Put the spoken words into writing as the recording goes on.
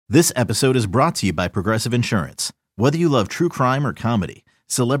This episode is brought to you by Progressive Insurance. Whether you love true crime or comedy,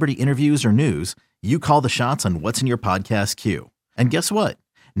 celebrity interviews or news, you call the shots on what's in your podcast queue. And guess what?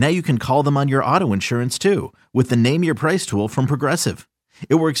 Now you can call them on your auto insurance too with the Name Your Price tool from Progressive.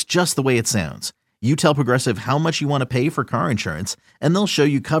 It works just the way it sounds. You tell Progressive how much you want to pay for car insurance, and they'll show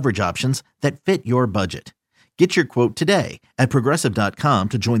you coverage options that fit your budget. Get your quote today at Progressive.com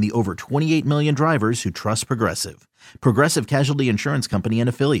to join the over 28 million drivers who trust Progressive. Progressive Casualty Insurance Company and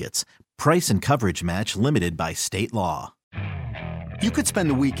Affiliates. Price and coverage match limited by state law. You could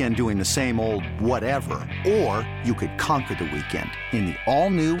spend the weekend doing the same old whatever, or you could conquer the weekend in the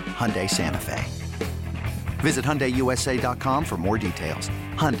all-new Hyundai Santa Fe. Visit HyundaiUSA.com for more details.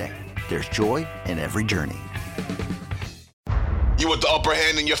 Hyundai, there's joy in every journey. You want the upper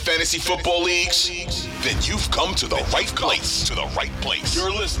hand in your fantasy football leagues? Then you've come to the right place. You're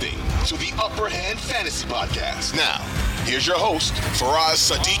listening to the Upper Hand Fantasy Podcast. Now, here's your host,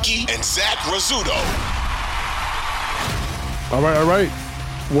 Faraz Sadiki and Zach Rizzuto. All right.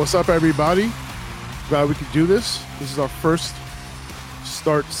 What's up, everybody? Glad we could do this. This is our first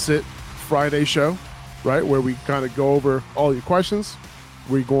Start-Sit Friday show, right, where we kind of go over all your questions.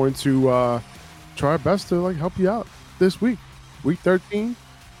 We're going to try our best to help you out this week. Week 13,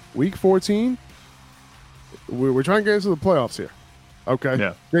 week 14. We're trying to get into the playoffs here. Okay.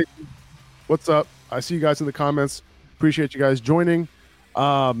 Yeah. Great. What's up? I see you guys in the comments. Appreciate you guys joining.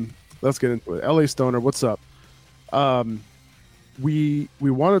 Let's get into it. LA Stoner, what's up? We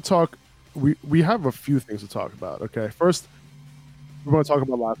want to talk. We have a few things to talk about. Okay. First, we want to talk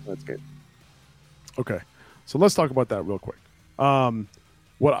about last night's game. Okay. So let's talk about that real quick.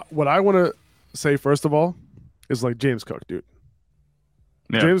 What I want to say first of all is James Cook, dude.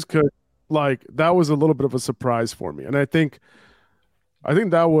 Yeah. James Cook, that was a little bit of a surprise for me, and I think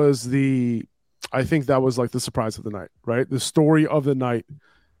that was the surprise of the night, right? The story of the night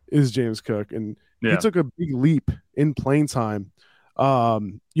is James Cook, and he took a big leap in playing time,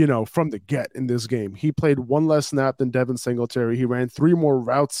 from the get in this game. He played one less snap than Devin Singletary. He ran 3 more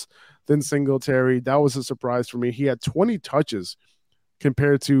routes than Singletary. That was a surprise for me. He had 20 touches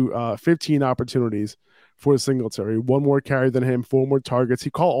compared to 15 opportunities for Singletary. 1 more carry than him, 4 more targets.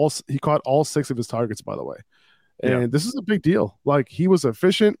 He caught all 6 of his targets, by the way. And this is a big deal. He was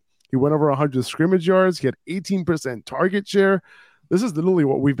efficient. He went over 100 scrimmage yards. He had 18% target share. This is literally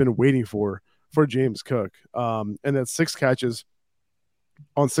what we've been waiting for James Cook. And that's 6 catches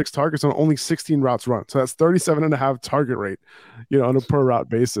on 6 targets on only 16 routes run. So that's 37.5 target rate, on a per route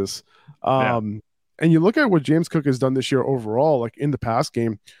basis. And you look at what James Cook has done this year overall, in the pass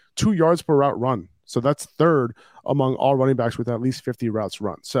game, 2 yards per route run. So that's 3rd among all running backs with at least 50 routes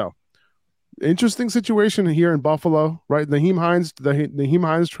run. So interesting situation here in Buffalo, right? The Nyheim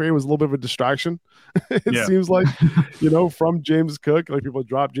Hines trade was a little bit of a distraction. It seems like, from James Cook, people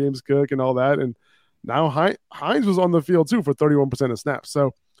dropped James Cook and all that. And now Hines was on the field too for 31% of snaps.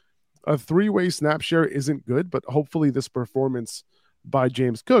 So a 3-way snap share isn't good, but hopefully this performance by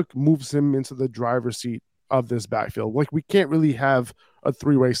James Cook moves him into the driver's seat of this backfield. We can't really have a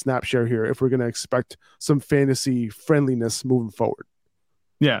 3-way snap share here if we're going to expect some fantasy friendliness moving forward.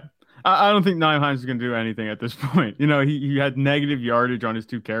 Yeah. I don't think Nyheim Hines is going to do anything at this point. He had negative yardage on his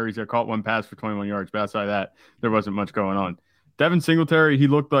 2 carries. He caught 1 pass for 21 yards. But outside that, there wasn't much going on. Devin Singletary, he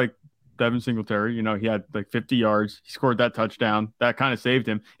looked like Devin Singletary. He had 50 yards. He scored that touchdown. That kind of saved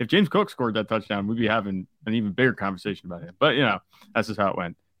him. If James Cook scored that touchdown, we'd be having an even bigger conversation about him. But, that's just how it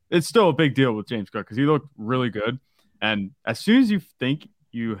went. It's still a big deal with James Cook because he looked really good. And as soon as you think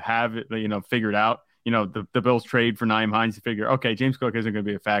you have it, figured out, the Bills trade for Nyheim Hines, you figure, okay, James Cook isn't going to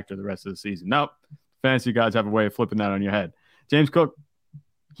be a factor the rest of the season. Nope. Fantasy guys have a way of flipping that on your head. James Cook,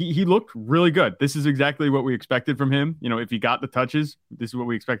 he looked really good. This is exactly what we expected from him. If he got the touches, this is what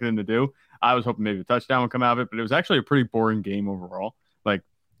we expected him to do. I was hoping maybe a touchdown would come out of it, but it was actually a pretty boring game overall.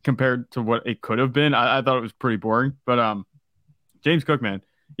 Compared to what it could have been, I thought it was pretty boring. But James Cook, man,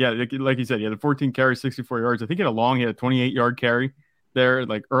 yeah, like you said, he had a 14 carry, 64 yards. I think he had a 28-yard carry there,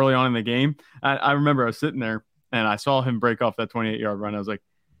 early on in the game. I remember I was sitting there and I saw him break off that 28-yard run. I was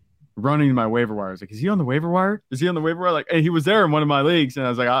running to my waiver wire. I was is he on the waiver wire? Is he on the waiver wire? Hey, he was there in one of my leagues, and I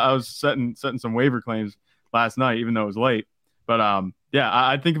was I was setting some waiver claims last night, even though it was late. But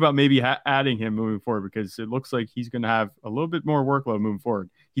I think about maybe adding him moving forward because it looks like he's going to have a little bit more workload moving forward.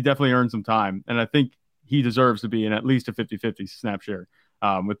 He definitely earned some time, and I think he deserves to be in at least a 50-50 snap share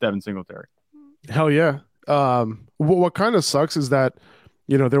with Devin Singletary. Hell yeah. What kind of sucks is that,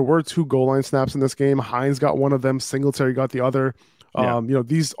 there were 2 goal line snaps in this game. Hines got one of them. Singletary got the other. All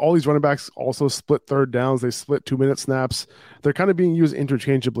these running backs also split third downs. They split 2-minute snaps. They're kind of being used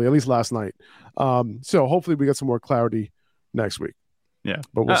interchangeably, at least last night. So hopefully we get some more clarity next week. Yeah.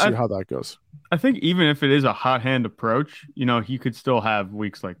 But we'll see how that goes. I think even if it is a hot hand approach, he could still have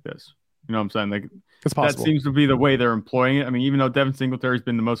weeks like this. You know what I'm saying? Like, it's possible. That seems to be the way they're employing it. I mean, even though Devin Singletary's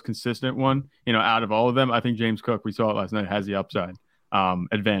been the most consistent one, out of all of them, I think James Cook, we saw it last night, has the upside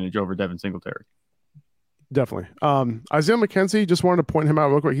advantage over Devin Singletary. Definitely. Isaiah McKenzie, just wanted to point him out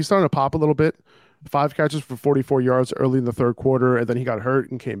real quick. He's starting to pop a little bit. 5 catches for 44 yards early in the third quarter, and then he got hurt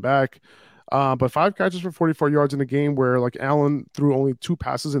and came back. But 5 catches for 44 yards in a game where like Allen threw only 2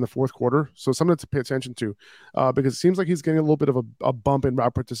 passes in the fourth quarter. So something to pay attention to because it seems like he's getting a little bit of a bump in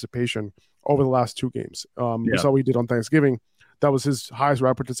route participation over the last 2 games. We saw what he did on Thanksgiving. That was his highest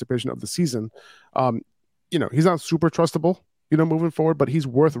route participation of the season. He's not super trustable, moving forward, but he's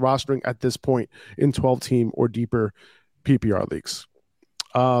worth rostering at this point in 12-team or deeper PPR leagues.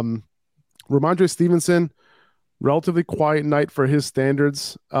 Ramondre Stevenson, relatively quiet night for his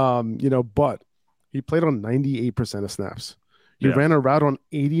standards, but he played on 98% of snaps. He ran a route on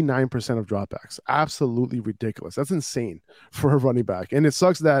 89% of dropbacks. Absolutely ridiculous. That's insane for a running back. And it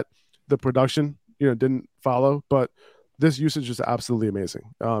sucks that the production, didn't follow, but this usage is absolutely amazing.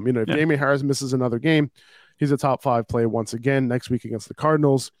 If Damian Harris misses another game, he's a top 5 play once again next week against the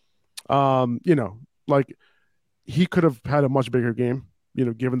Cardinals. He could have had a much bigger game,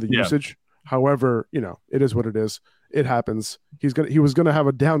 given the usage. However, it is what it is. It happens. He was gonna have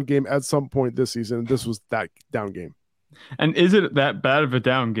a down game at some point this season. This was that down game. And is it that bad of a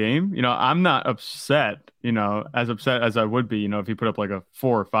down game? I'm not upset, as upset as I would be, if he put up like a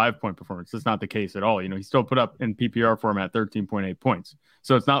 4 or 5 point performance. That's not the case at all. He still put up in PPR format 13.8 points.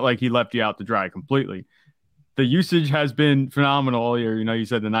 So it's not like he left you out to dry completely. The usage has been phenomenal all year. You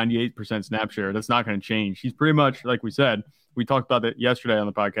said the 98% snap share. That's not going to change. He's pretty much, like we said, we talked about that yesterday on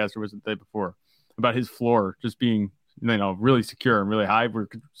the podcast, or was it the day before, about his floor just being, really secure and really high. We're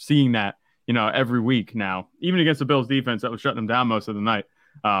seeing that, every week now, even against the Bills defense that was shutting them down most of the night.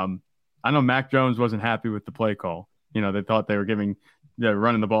 I know Mac Jones wasn't happy with the play call. They thought they were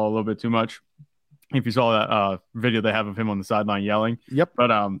running the ball a little bit too much. If you saw that video they have of him on the sideline yelling. Yep. But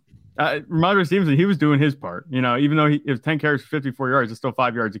Ramondre Stevenson, he was doing his part. Even though it was 10 carries for 54 yards, it's still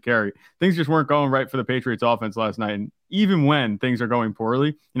 5 yards a carry. Things just weren't going right for the Patriots offense last night. And even when things are going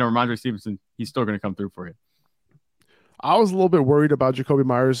poorly, Ramondre Stevenson, he's still going to come through for you. I was a little bit worried about Jakobi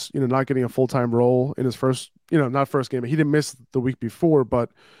Meyers, not getting a full-time role in his first, not first game. He didn't miss the week before, but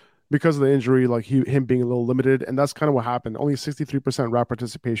because of the injury, like him being a little limited, and that's kind of what happened. Only 63% route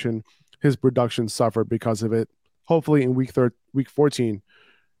participation. His production suffered because of it. Hopefully in week 14,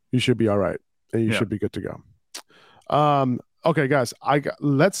 you should be all right, and you should be good to go. Okay, guys,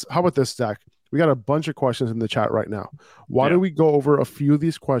 how about this, Zach? We got a bunch of questions in the chat right now. Why don't we go over a few of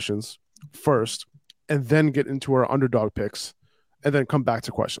these questions first, and then get into our underdog picks, and then come back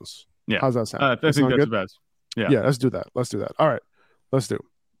to questions? Yeah, how's that sound? I think that's the best. Yeah, let's do that. All right, let's do.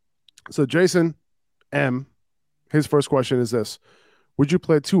 So Jason M, his first question is this: would you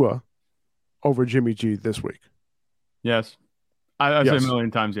play Tua over Jimmy G this week? Yes. I say a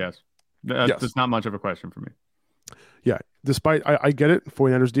million times yes. That's not much of a question for me. Yeah, despite I get it,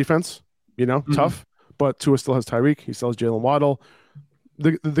 49ers defense, tough, but Tua still has Tyreek. He still has Jalen Waddle.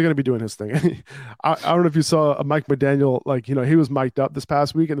 They're going to be doing his thing. I don't know if you saw Mike McDaniel, he was mic'd up this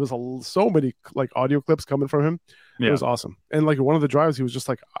past week, and there was so many audio clips coming from him. Yeah. It was awesome. And one of the drives, he was just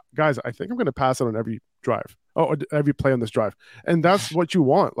like, guys, I think I'm going to pass it on every drive. Oh, every play on this drive. And that's what you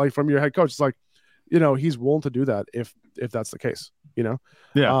want, from your head coach. It's he's willing to do that if that's the case, Yeah.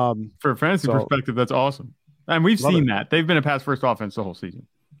 For a fantasy perspective, that's awesome. And we've seen that. They've been a pass first offense the whole season.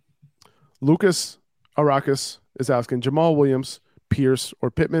 Lucas Arakis is asking Jamal Williams, Pierce,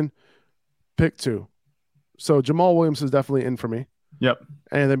 or Pittman. Pick 2. So Jamal Williams is definitely in for me. Yep.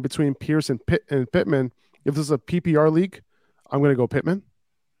 And then between Pierce and Pittman, if this is a PPR league, I'm going to go Pittman.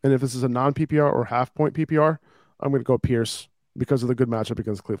 And if this is a non-PPR or half-point PPR, I'm going to go Pierce because of the good matchup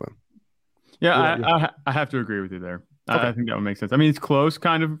against Cleveland. Yeah, I have to agree with you there. Okay. I think that would make sense. I mean, it's close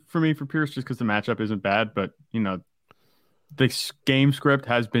kind of for me for Pierce just because the matchup isn't bad, but, the game script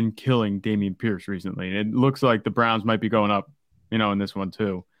has been killing Dameon Pierce recently. And it looks like the Browns might be going up, in this one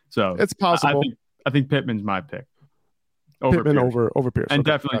too. So it's possible. I think Pittman's my pick. Pittman over Pierce. And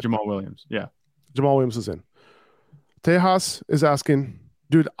definitely Jamal Williams. Yeah. Jamal Williams is in. Tejas is asking,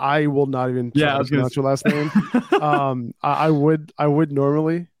 dude, I will not even try to pronounce your last name. I would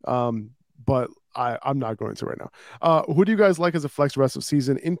normally, but I'm not going to right now. Who do you guys like as a flex rest of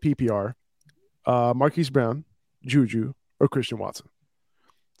season in PPR? Marquise Brown, Juju, or Christian Watson?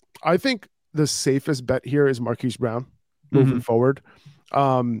 I think the safest bet here is Marquise Brown moving forward.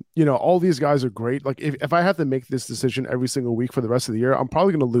 All these guys are great. If I have to make this decision every single week for the rest of the year, I'm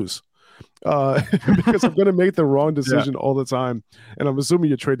probably going to lose because I'm going to make the wrong decision all the time. And I'm assuming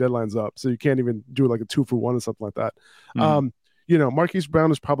your trade deadline's up, so you can't even do like a 2-for-1 or something like that. Marquise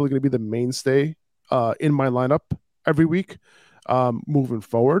Brown is probably going to be the mainstay in my lineup every week moving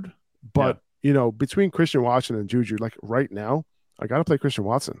forward. But, between Christian Watson and Juju, like right now, I got to play Christian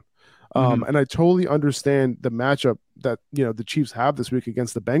Watson. And I totally understand the matchup that, the Chiefs have this week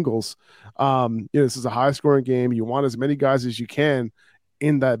against the Bengals. This is a high scoring game. You want as many guys as you can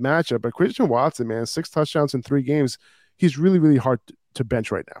in that matchup. But Christian Watson, man, 6 touchdowns in 3 games. He's really, really hard to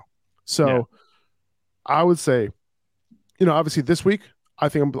bench right now. So I would say, obviously this week, I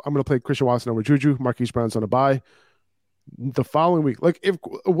think I'm going to play Christian Watson over Juju. Marquise Brown's on a bye. The following week,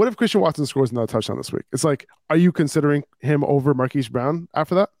 what if Christian Watson scores another touchdown this week? It's like, are you considering him over Marquise Brown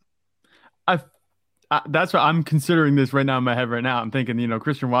after that? That's what I'm considering this right now in my head right now. I'm thinking,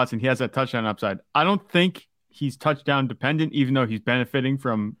 Christian Watson, he has that touchdown upside. I don't think he's touchdown dependent, even though he's benefiting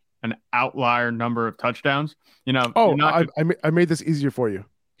from an outlier number of touchdowns. I made this easier for you.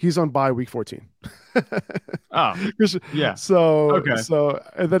 He's on bye week 14. Yeah. So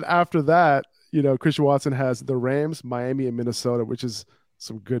and then after that, Christian Watson has the Rams, Miami, and Minnesota, which is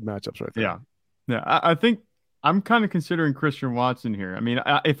some good matchups right there. Yeah. I think I'm kind of considering Christian Watson here. I mean,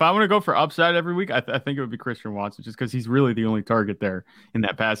 if I want to go for upside every week, I think it would be Christian Watson just because he's really the only target there in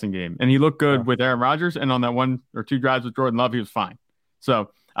that passing game. And he looked good with Aaron Rodgers, and on that 1 or 2 drives with Jordan Love, he was fine.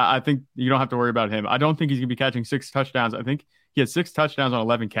 So I think you don't have to worry about him. I don't think he's going to be catching 6 touchdowns. I think he had 6 touchdowns on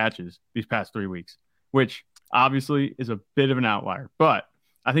 11 catches these past 3 weeks, which obviously is a bit of an outlier. But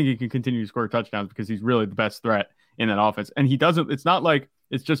I think he can continue to score touchdowns because he's really the best threat in that offense. And it's not like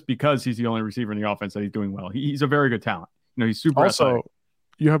it's just because he's the only receiver in the offense that he's doing well. He's a very good talent. He's super athletic.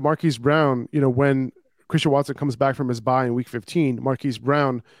 You have Marquise Brown, when Christian Watson comes back from his bye in week 15, Marquise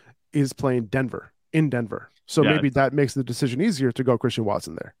Brown is playing in Denver. So maybe that makes the decision easier to go Christian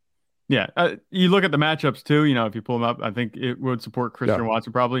Watson there. Yeah. You look at the matchups too, if you pull them up, I think it would support Christian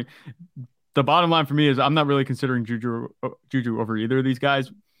Watson probably. The bottom line for me is I'm not really considering Juju over either of these guys.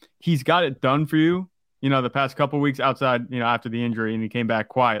 He's got it done for you, the past couple of weeks outside, after the injury, and he came back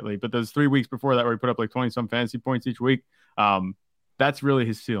quietly. But those 3 weeks before that where he put up like 20-some fantasy points each week, that's really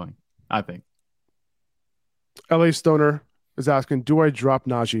his ceiling, I think. LA Stoner is asking, do I drop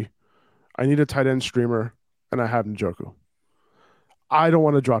Najee? I need a tight end streamer, and I have Njoku. I don't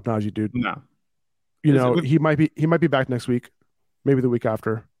want to drop Najee, dude. No. He might be back next week, maybe the week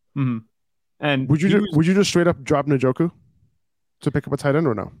after. Mm-hmm. And would you just straight up drop Njoku to pick up a tight end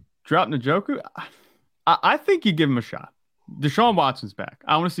or no? Drop Njoku? I think you give him a shot. Deshaun Watson's back.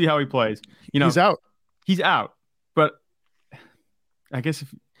 I want to see how he plays. He's out. He's out. But I guess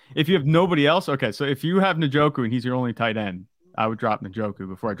if you have nobody else, okay. So if you have Njoku and he's your only tight end, I would drop Njoku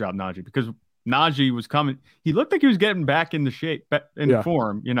before I drop Najee because Najee was coming. He looked like he was getting back into shape,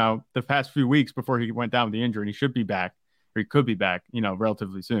 form. The past few weeks before he went down with the injury, and he should be back, or he could be back.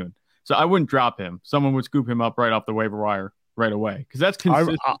 Relatively soon. So I wouldn't drop him. Someone would scoop him up right off the waiver wire right away because that's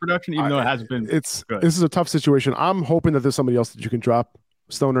consistent production, even though it hasn't been. This is a tough situation. I'm hoping that there's somebody else that you can drop,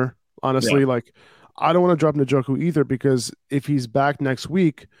 Stoner. Honestly, I don't want to drop Njoku either because if he's back next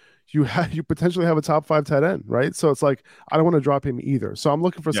week, you potentially have a top 5 tight end, right? So it's like I don't want to drop him either. So I'm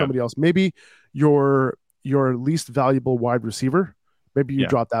looking for somebody else. Maybe your least valuable wide receiver. Maybe you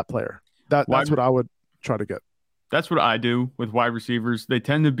drop that player. That's what I would try to get. That's what I do with wide receivers. They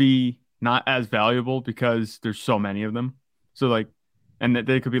tend to be not as valuable because there's so many of them. So and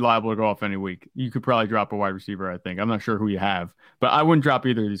they could be liable to go off any week. You could probably drop a wide receiver, I think. I'm not sure who you have, but I wouldn't drop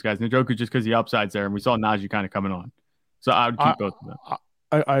either of these guys. Njoku just because the upside's there, and we saw Najee kind of coming on. So I would keep both of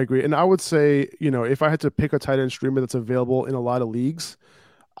them. I agree. And I would say, if I had to pick a tight end streamer that's available in a lot of leagues,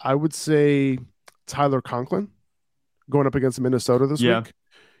 I would say Tyler Conklin going up against Minnesota this week.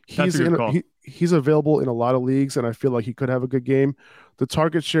 He's available in a lot of leagues, and I feel like he could have a good game. The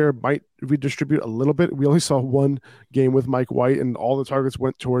target share might redistribute a little bit. We only saw one game with Mike White, and all the targets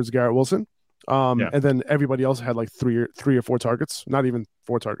went towards Garrett Wilson. And then everybody else had like three or four targets, not even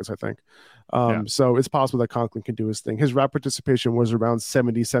 4 targets, I think. So it's possible that Conklin can do his thing. His route participation was around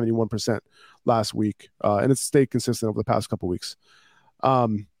 71% last week, and it's stayed consistent over the past couple weeks.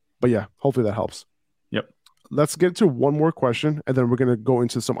 But yeah, hopefully that helps. Yep. Let's get to one more question, and then we're going to go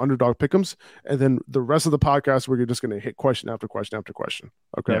into some underdog pick'ems, and then the rest of the podcast, we're just going to hit question after question after question.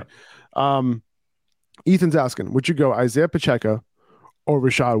 Okay. Yeah. Ethan's asking, would you go Isaiah Pacheco or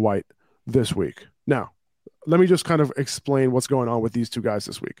Rachaad White this week? Now, let me just kind of explain what's going on with these two guys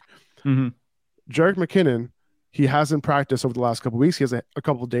this week. Mm-hmm. Jerick McKinnon, he hasn't practiced over the last couple of weeks. He has a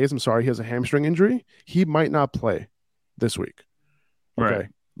couple of days. He has a hamstring injury. He might not play this week. Okay. Right.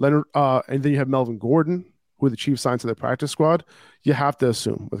 Leonard, and then you have Melvin Gordon, who the Chiefs signed to their practice squad, you have to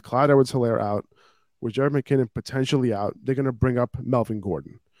assume with Clyde Edwards-Helaire out, with Jerick McKinnon potentially out, they're going to bring up Melvin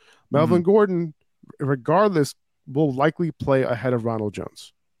Gordon. Melvin Gordon, regardless, will likely play ahead of Ronald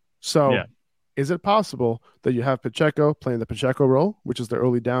Jones. So is it possible that you have Pacheco playing the Pacheco role, which is the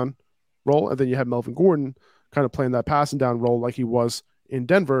early down role, and then you have Melvin Gordon kind of playing that passing down role like he was in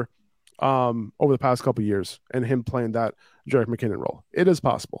Denver over the past couple of years, and him playing that Jerick McKinnon role? It is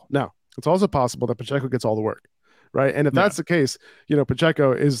possible. Now, it's also possible that Pacheco gets all the work, right? And if that's the case,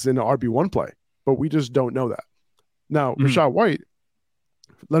 Pacheco is in an RB1 play, but we just don't know that. Now, Rachaad White,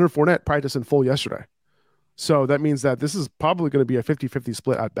 Leonard Fournette practiced in full yesterday. So that means that this is probably going to be a 50-50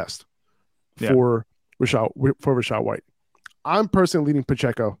 split at best for Rachaad White. I'm personally leaning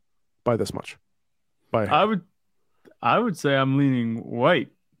Pacheco by this much. I would say I'm leaning White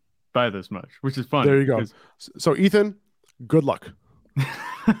by this much, which is fun. There you go. So Ethan, good luck.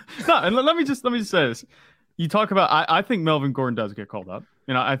 No, and let me just say this. You talk about I think Melvin Gordon does get called up.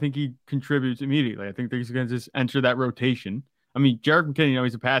 I think he contributes immediately. I think he's going to just enter that rotation. I mean, Jerick McKinnon,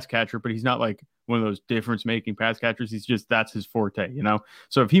 he's a pass catcher, but he's not like one of those difference-making pass catchers. He's just, that's his forte,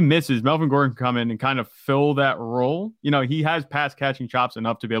 So if he misses, Melvin Gordon can come in and kind of fill that role. He has pass-catching chops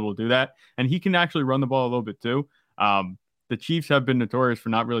enough to be able to do that, and he can actually run the ball a little bit too. The Chiefs have been notorious for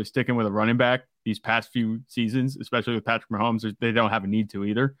not really sticking with a running back these past few seasons, especially with Patrick Mahomes. They don't have a need to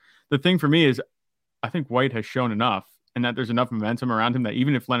either. The thing for me is I think White has shown enough, and that there's enough momentum around him that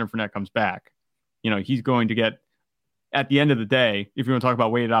even if Leonard Fournette comes back, he's going to get, at the end of the day, if you want to talk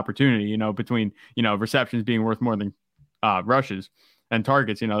about weighted opportunity, between, receptions being worth more than rushes and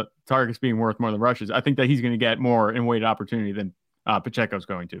targets, targets being worth more than rushes, I think that he's going to get more in weighted opportunity than Pacheco's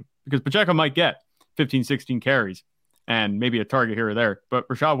going to, because Pacheco might get 15, 16 carries and maybe a target here or there, but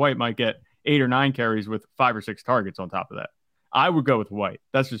Rachaad White might get 8 or 9 carries with 5 or 6 targets on top of that. I would go with White.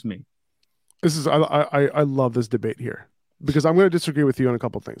 That's just me. I love this debate here, because I'm going to disagree with you on a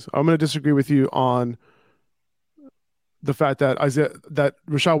couple of things. I'm going to disagree with you on the fact that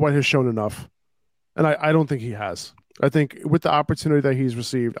Rachaad White has shown enough, and I don't think he has. I think with the opportunity that he's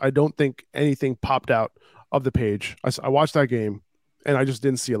received, I don't think anything popped out of the page. I watched that game, and I just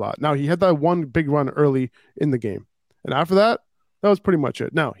didn't see a lot. Now, he had that one big run early in the game, and after that was pretty much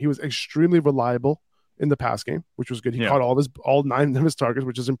it. Now, he was extremely reliable in the pass game, which was good. He caught all 9 of his targets,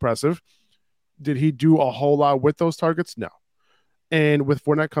 which is impressive. Did he do a whole lot with those targets? No. And with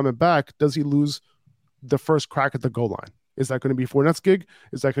Fournette coming back, does he lose the first crack at the goal line? Is that going to be Fournette's gig?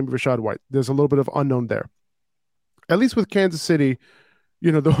 Is that going to be Rachaad White? There's a little bit of unknown there. At least with Kansas City,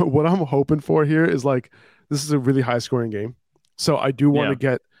 what I'm hoping for here is this is a really high scoring game. So I do want to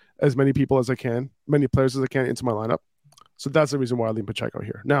get as many people as I can, many players as I can into my lineup. So that's the reason why I lean Pacheco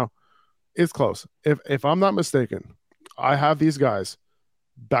here. Now, it's close. If I'm not mistaken, I have these guys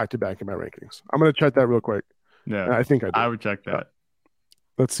back to back in my rankings. I'm going to check that real quick. Yeah, and I think I do. I would check that.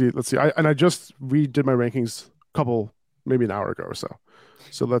 Let's see. I just redid my rankings maybe an hour ago or so.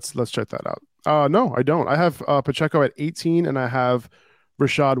 So let's check that out. No, I don't. I have Pacheco at 18, and I have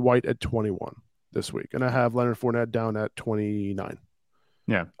Rachaad White at 21 this week, and I have Leonard Fournette down at 29.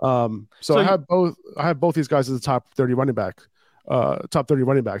 Yeah. So I have both these guys as the top 30 running backs.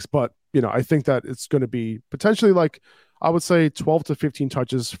 But I think that it's going to be potentially I would say 12 to 15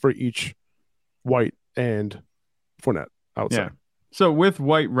 touches for each White and Fournette, I would say. So with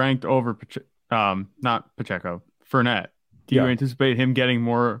White ranked over not Pacheco, Fournette, do you anticipate him getting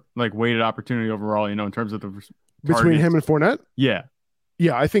more weighted opportunity overall, in terms of the between him and Fournette? Yeah.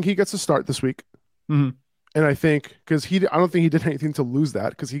 Yeah, I think he gets a start this week. Mm-hmm. And I think because I don't think he did anything to lose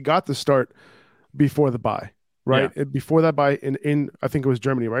that, because he got the start before the bye, right? Yeah. Before that bye in I think it was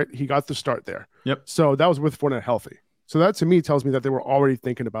Germany, right? He got the start there. Yep. So that was with Fournette healthy. So that to me tells me that they were already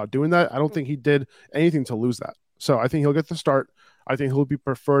thinking about doing that. I don't think he did anything to lose that. So I think he'll get the start. I think he'll be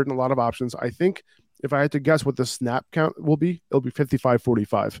preferred in a lot of options. I think if I had to guess what the snap count will be, it'll be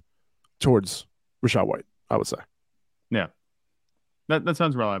 55-45 towards Rachaad White, I would say. Yeah. That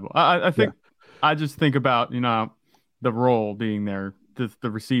sounds reliable. I think I just think about, the role being there.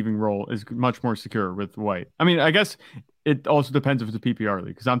 The receiving role is much more secure with White. I mean, I guess it also depends if it's a PPR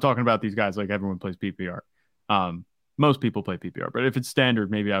league, because I'm talking about these guys like everyone plays PPR. Most people play PPR, but if it's standard,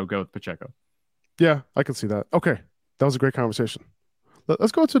 maybe I would go with Pacheco. Yeah, I can see that. Okay, that was a great conversation.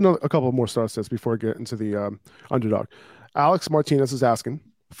 Let's go to a couple more start sets before I get into the underdog. Alex Martinez is asking,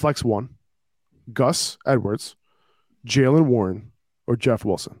 flex 1, Gus Edwards, Jaylen Warren, or Jeff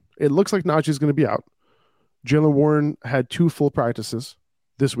Wilson. It looks like Najee is going to be out. Jaylen Warren had 2 full practices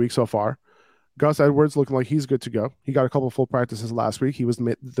this week so far. Gus Edwards looking like he's good to go. He got a couple full practices last week. He was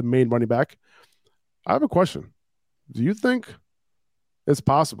the main running back. I have a question. Do you think it's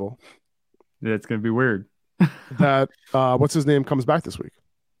possible? It's going to be weird. that what's his name comes back this week.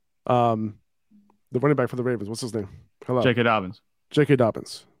 The running back for the Ravens. What's his name? Hello, J.K. Dobbins. J.K.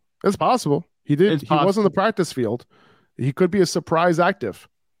 Dobbins. It's possible. He did. He was on the practice field. He could be a surprise active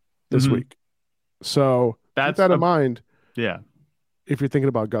this week. So keep that in mind. Yeah. If you're thinking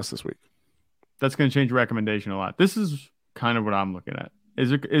about Gus this week, that's going to change your recommendation a lot. This is kind of what I'm looking at.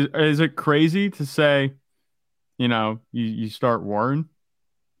 Is it crazy to say, you start Warren?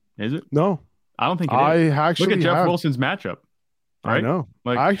 Is it? No, I don't think it is. Look at Jeff Wilson's matchup. Right? I know.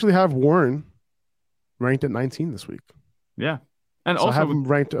 I actually have Warren ranked at 19 this week. Yeah. And so also I have him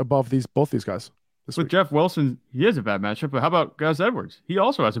ranked above both these guys. With week. Jeff Wilson, he has a bad matchup, but how about Gus Edwards? He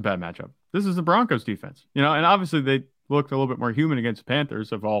also has a bad matchup. This is the Broncos defense, and obviously they looked a little bit more human against the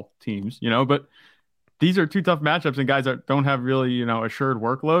Panthers of all teams, but these are two tough matchups and guys that don't have really, assured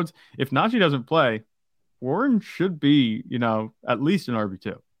workloads. If Najee doesn't play, Warren should be, at least an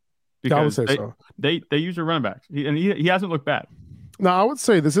RB2. Because I would say so. They use their running backs, and he hasn't looked bad. Now, I would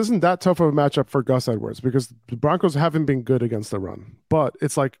say this isn't that tough of a matchup for Gus Edwards because the Broncos haven't been good against the run. But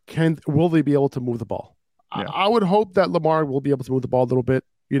it's like, will they be able to move the ball? Yeah. I would hope that Lamar will be able to move the ball a little bit,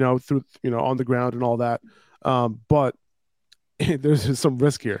 through, on the ground and all that. But there's some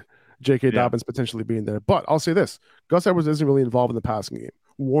risk here. J.K. Dobbins potentially being there. But I'll say this. Gus Edwards isn't really involved in the passing game.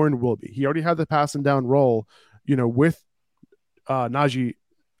 Warren will be. He already had the passing down role, with Najee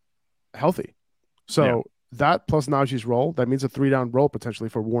healthy. So that plus Najee's role, that means a 3-down role potentially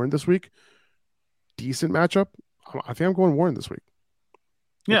for Warren this week. Decent matchup. I think I'm going Warren this week.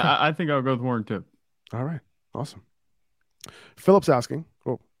 Yeah, okay. I think I'll go with Warren too. All right. Awesome. Philip's asking,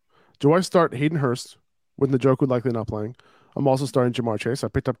 do I start Hayden Hurst with Njoku likely not playing? I'm also starting Jamar Chase. I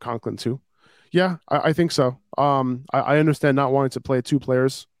picked up Conklin too. Yeah, I think so. I understand not wanting to play two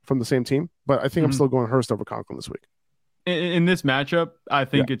players from the same team, but I think I'm still going Hurst over Conklin this week. In this matchup, I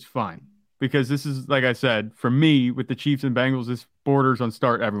think it's fine. Because this is, like I said, for me, with the Chiefs and Bengals, this borders on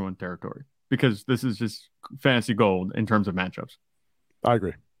start everyone territory. Because this is just fantasy gold in terms of matchups. I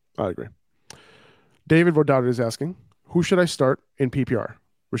agree. David Rodaudet is asking, who should I start in PPR?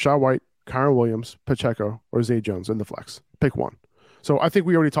 Rachaad White, Kyren Williams, Pacheco, or Zay Jones in the flex? Pick one. So I think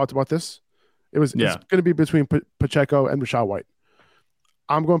we already talked about this. It's going to be between Pacheco and Rachaad White.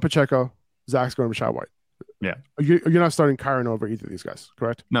 I'm going Pacheco. Zach's going Rachaad White. Yeah. You're not starting Kyren over either of these guys,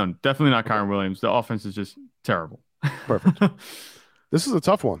 correct? No, definitely not Kyren Williams. The offense is just terrible. Perfect. This is a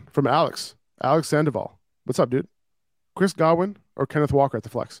tough one from Alex Sandoval. What's up, dude? Chris Godwin or Kenneth Walker at the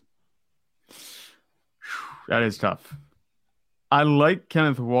flex? That is tough. I like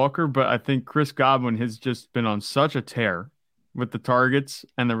Kenneth Walker, but I think Chris Godwin has just been on such a tear with the targets,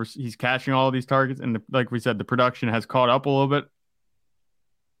 and he's catching all of these targets, and like we said, the production has caught up a little bit.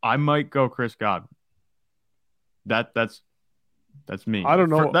 I might go Chris Godwin. That's me. I don't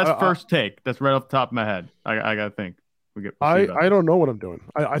know. That's first take. That's right off the top of my head. I gotta think. I don't know what I'm doing.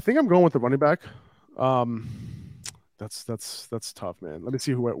 I think I'm going with the running back. That's tough, man. Let me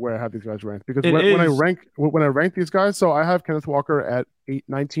see where I have these guys ranked, because when I rank these guys, so I have Kenneth Walker at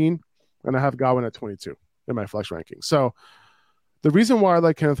 19, and I have Godwin at 22 in my flex ranking. So the reason why I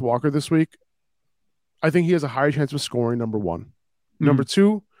like Kenneth Walker this week, I think he has a higher chance of scoring. Number one. Number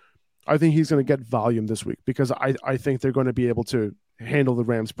two, I think he's going to get volume this week because I think they're going to be able to handle the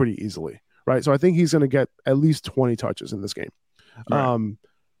Rams pretty easily, right? So I think he's going to get at least 20 touches in this game. Right.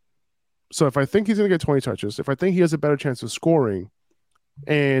 So if I think he's going to get 20 touches, if I think he has a better chance of scoring,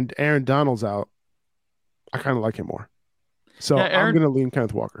 and Aaron Donald's out, I kind of like him more. So I'm going to lean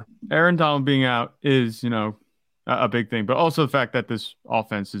Kenneth Walker. Aaron Donald being out is, a big thing, but also the fact that this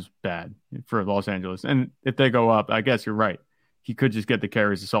offense is bad for Los Angeles. And if they go up, I guess you're right. He could just get the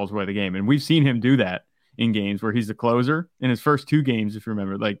carries to solve away the game. And we've seen him do that in games where he's the closer. In his first two games, if you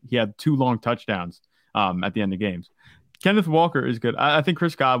remember, like he had 2 long touchdowns at the end of games. Kenneth Walker is good. I think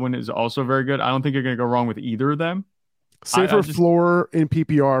Chris Godwin is also very good. I don't think you're going to go wrong with either of them. Safer floor in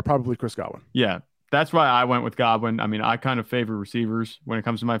PPR, probably Chris Godwin. Yeah, that's why I went with Godwin. I mean, I kind of favor receivers when it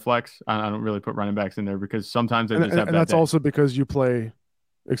comes to my flex. I don't really put running backs in there because sometimes they just have and that's also because you play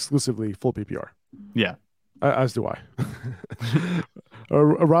exclusively full PPR. Yeah. As do I.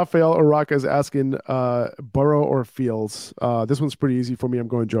 Rafael Araka is asking Burrow or Fields. This one's pretty easy for me. I'm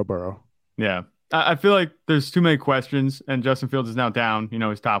going Joe Burrow. Yeah. I feel like there's too many questions, and Justin Fields is now down,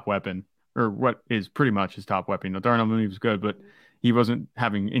 his top weapon, or what is pretty much his top weapon. Darnell Mooney was good, but he wasn't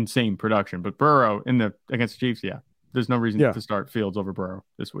having insane production. But Burrow against the Chiefs, there's no reason to start Fields over Burrow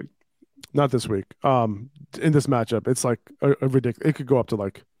this week. Not this week. In this matchup, it's like a ridiculous. It could go up to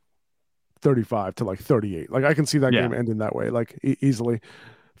like 35 to like 38. Like I can see that game ending that way, like easily.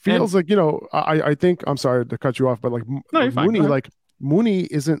 Feels like, I think, I'm sorry to cut you off, but like Mooney, like Mooney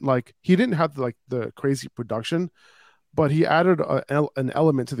isn't like, he didn't have like the crazy production, but he added an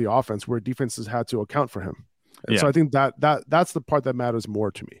element to the offense where defenses had to account for him. And so I think that's the part that matters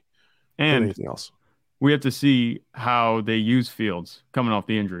more to me than anything else. We have to see how they use Fields coming off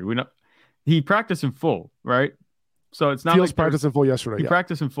the injury. He practiced in full, right? So it's not Fields like practiced in full yesterday. He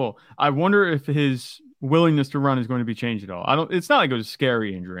practiced in full. I wonder if his willingness to run is going to be changed at all. It's not like it was a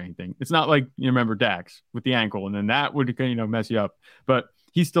scary injury or anything. It's not like, you remember Dax with the ankle, and then that would, mess you up. But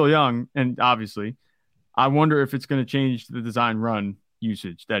he's still young, and obviously, I wonder if it's going to change the design run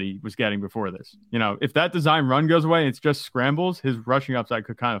usage that he was getting before this. If that design run goes away and it's just scrambles, his rushing upside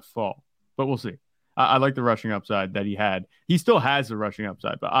could kind of fall. But we'll see. I like the rushing upside that he had. He still has the rushing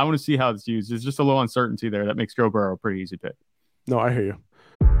upside, but I want to see how it's used. There's just a little uncertainty there that makes Joe Burrow a pretty easy pick. No, I hear you.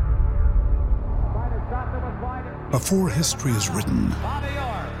 Before history is written,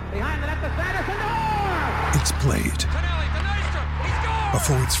 it's played.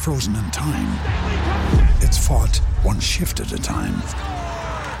 Before it's frozen in time, it's fought one shift at a time.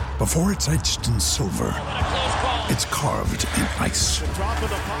 Before it's etched in silver, it's carved in ice.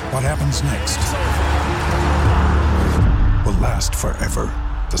 What happens next will last forever.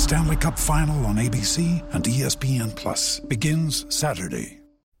 The Stanley Cup Final on ABC and ESPN Plus begins Saturday.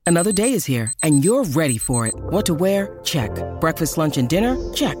 Another day is here, and you're ready for it. What to wear? Check. Breakfast, lunch, and dinner?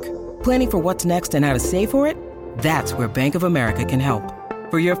 Check. Planning for what's next and how to save for it? That's where Bank of America can help.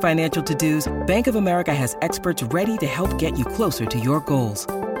 For your financial to-dos, Bank of America has experts ready to help get you closer to your goals.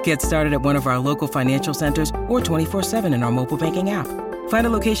 Get started at one of our local financial centers or 24/7 in our mobile banking app. Find a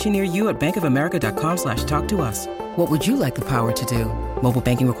location near you at bankofamerica.com/talktous. What would you like the power to do? Mobile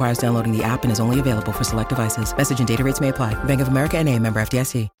banking requires downloading the app and is only available for select devices. Message and data rates may apply. Bank of America NA, member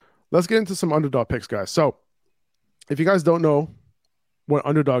FDIC. Let's get into some underdog picks, guys. So if you guys don't know what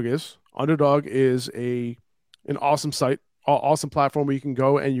Underdog is an awesome site, awesome platform where you can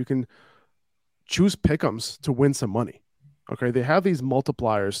go and you can choose pick'ems to win some money. Okay, they have these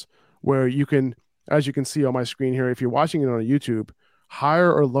multipliers where you can, as you can see on my screen here, if you're watching it on YouTube,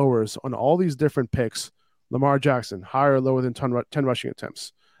 higher or lowers on all these different picks. Lamar Jackson, higher or lower than 10 rushing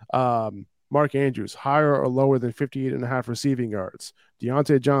attempts. Mark Andrews, higher or lower than 58.5 receiving yards.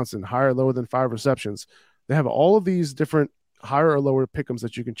 Deontay Johnson, higher or lower than 5 receptions. They have all of these different higher or lower pick'ems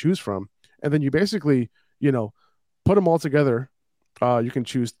that you can choose from. And then you basically, put them all together. You can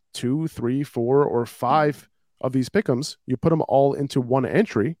choose 2, 3, 4, or 5 of these pick'ems. You put them all into one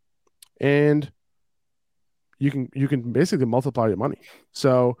entry, and you can basically multiply your money.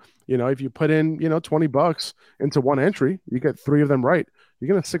 So, if you put in, $20 into one entry, you get 3 of them right. You're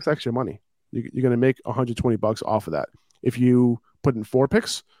going to 6x your money. You're going to make $120 off of that. If you put in 4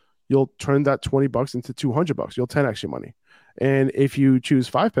 picks, you'll turn that $20 into $200. You'll 10x your money. And if you choose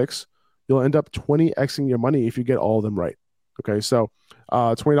 5 picks, you'll end up 20xing your money if you get all of them right. Okay. So,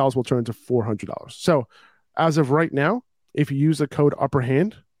 $20 will turn to $400. So as of right now, if you use the code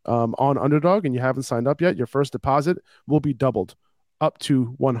UPPERHAND, on Underdog and you haven't signed up yet, your first deposit will be doubled up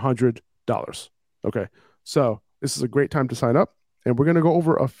to $100. Okay. So this is a great time to sign up, and we're going to go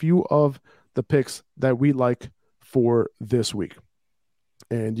over a few of the picks that we like for this week.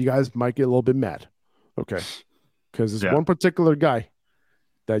 And you guys might get a little bit mad. Okay. Because there's one particular guy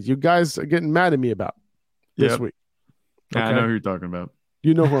that you guys are getting mad at me about this week. Okay? I know who you're talking about.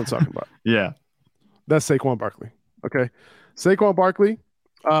 You know who I'm talking about. Yeah. That's Saquon Barkley. Okay. Saquon Barkley,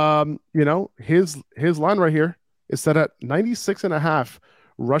 his line right here is set at 96.5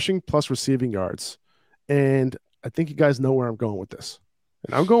 rushing plus receiving yards. And I think you guys know where I'm going with this.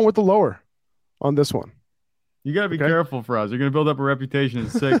 And I'm going with the lower on this one. You got to be careful for us. You're going to build up a reputation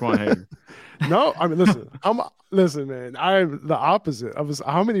as a Saquon hater. No, I mean, listen, man, I'm the opposite of this.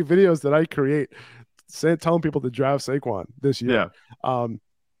 How many videos did I create telling people to draft Saquon this year? Yeah.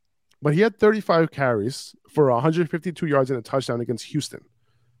 But he had 35 carries for 152 yards and a touchdown against Houston.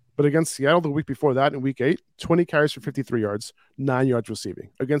 But against Seattle the week before that in week 8, 20 carries for 53 yards, 9 yards receiving.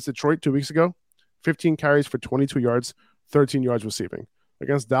 Against Detroit 2 weeks ago, 15 carries for 22 yards, 13 yards receiving.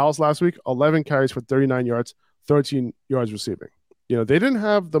 Against Dallas last week, 11 carries for 39 yards, 13 yards receiving. They didn't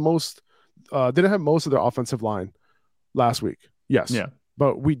have most of their offensive line last week. Yes. Yeah.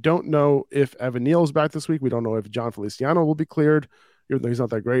 But we don't know if Evan Neal is back this week. We don't know if John Feliciano will be cleared, even though he's not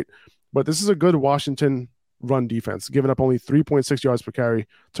that great. But this is a good Washington run defense, giving up only 3.6 yards per carry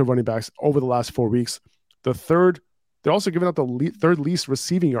to running backs over the last 4 weeks. They're also giving up the third least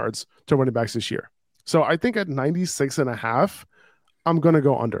receiving yards to running backs this year. So I think at 96.5, I'm going to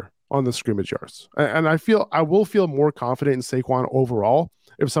go under on the scrimmage yards. And I will feel more confident in Saquon overall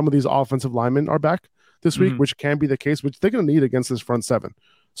if some of these offensive linemen are back this week, which can be the case, which they're going to need against this front seven.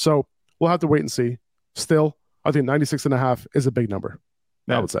 So we'll have to wait and see. Still, I think 96.5 is a big number.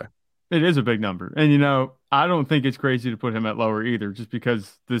 I would say. It is a big number. And, I don't think it's crazy to put him at lower either, just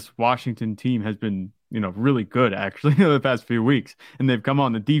because this Washington team has been, really good actually the past few weeks. And they've come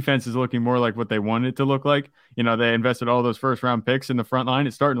on. The defense is looking more like what they wanted it to look like. They invested all those first round picks in the front line.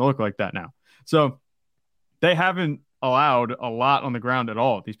 It's starting to look like that now. So they haven't allowed a lot on the ground at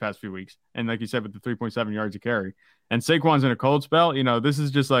all these past few weeks. And like you said, with the 3.7 yards a carry, and Saquon's in a cold spell, this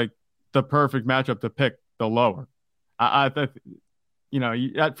is just like the perfect matchup to pick the lower. At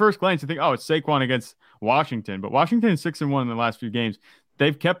first glance, you think, oh, it's Saquon against Washington. But Washington is 6-1 in the last few games.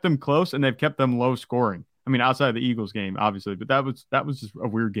 They've kept them close, and they've kept them low scoring. I mean, outside of the Eagles game, obviously. But that was just a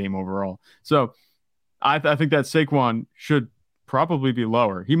weird game overall. So I think that Saquon should probably be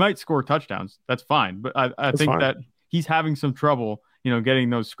lower. He might score touchdowns. That's fine. But I think that he's having some trouble, getting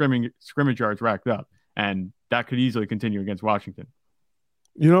those scrimmage yards racked up. And that could easily continue against Washington.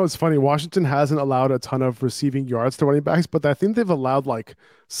 It's funny. Washington hasn't allowed a ton of receiving yards to running backs, but I think they've allowed like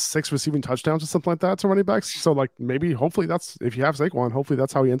 6 receiving touchdowns or something like that to running backs. So hopefully that's, if you have Saquon, hopefully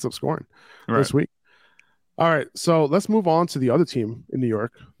that's how he ends up scoring this week. All right. So let's move on to the other team in New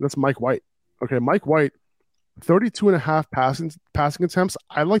York. That's Mike White. Okay. Mike White, 32.5 passing attempts.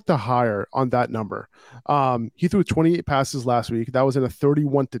 I like the higher on that number. He threw 28 passes last week. That was in a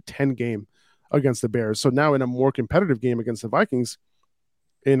 31-10 game against the Bears. So now in a more competitive game against the Vikings,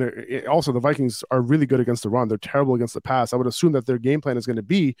 also the Vikings are really good against the run. They're terrible against the pass. I would assume that their game plan is going to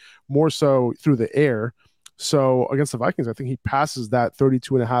be more so through the air. So against the Vikings, I think he passes that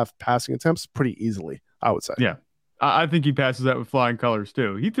 32.5 passing attempts pretty easily, I would say. Yeah. I think he passes that with flying colors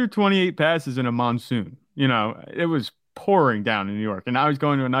too. He threw 28 passes in a monsoon. It was pouring down in New York, and now he's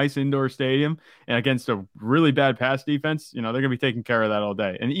going to a nice indoor stadium and against a really bad pass defense. They're going to be taking care of that all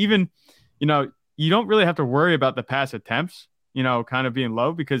day. And even, you don't really have to worry about the pass attempts, kind of being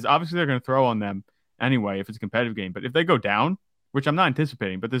low, because obviously they're going to throw on them anyway if it's a competitive game. But if they go down, which I'm not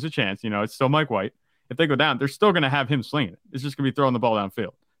anticipating, but there's a chance, it's still Mike White. If they go down, they're still going to have him slinging it. It's just going to be throwing the ball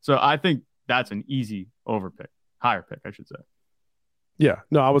downfield. So I think that's an easy higher pick, I should say. Yeah,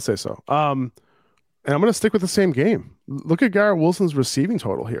 no, I would say so. And I'm going to stick with the same game. Look at Garrett Wilson's receiving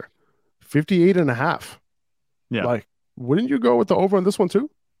total here, 58.5. Yeah. Wouldn't you go with the over on this one too?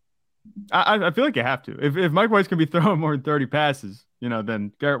 I feel like you have to. If Mike White's going to be throwing more than 30 passes,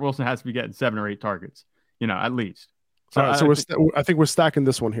 then Garrett Wilson has to be getting 7 or 8 targets, at least. So, all right, I think we're stacking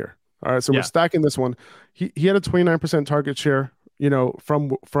this one here. All right, so we're stacking this one. He had a 29% target share,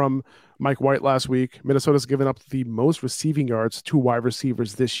 from Mike White last week. Minnesota's given up the most receiving yards to wide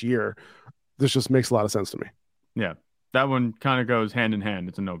receivers this year. This just makes a lot of sense to me. Yeah, that one kind of goes hand in hand.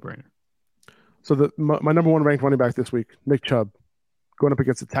 It's a no-brainer. So my number 1 ranked running back this week, Nick Chubb, going up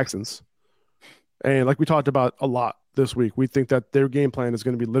against the Texans. And like we talked about a lot this week, we think that their game plan is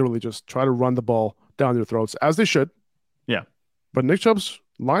going to be literally just try to run the ball down their throats, as they should. Yeah. But Nick Chubb's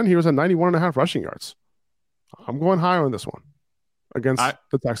line here is at 91.5 rushing yards. I'm going higher on this one against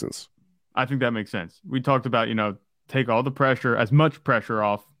the Texans. I think that makes sense. We talked about, take all the pressure, as much pressure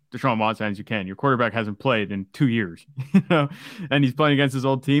off Deshaun Watson as you can. Your quarterback hasn't played in 2 years, and he's playing against his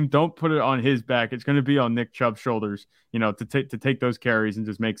old team. Don't put it on his back. It's going to be on Nick Chubb's shoulders, to take those carries and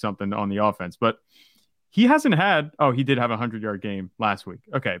just make something on the offense. But he hasn't had, he did have a 100-yard game last week.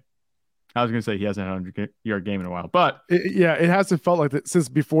 Okay. I was going to say he hasn't had a 100-yard game in a while, but it hasn't felt like that since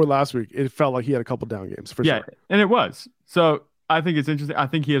before last week. It felt like he had a couple down games for sure. And it was. So I think it's interesting. I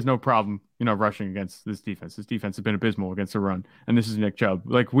think he has no problem, rushing against this defense. This defense has been abysmal against the run, and this is Nick Chubb.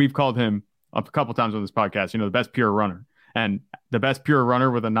 Like we've called him a couple times on this podcast, the best pure runner, and the best pure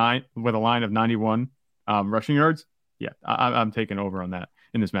runner with a line of 91 rushing yards. Yeah, I'm taking over on that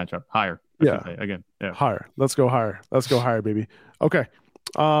in this matchup. Higher. Again. Yeah. Higher. Let's go higher, baby. Okay.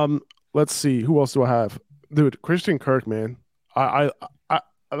 Let's see. Who else do I have? Dude, Christian Kirk, man. I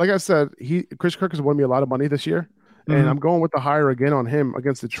like I said, Christian Kirk has won me a lot of money this year. And I'm going with the higher again on him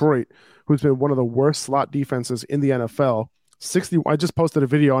against Detroit, who's been one of the worst slot defenses in the NFL. I just posted a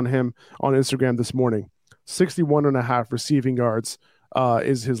video on him on Instagram this morning. 61.5 receiving yards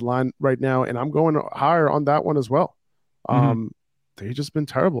is his line right now, and I'm going higher on that one as well. They've just been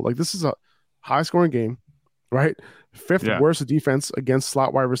terrible. Like this is a high-scoring game, right? Fifth worst defense against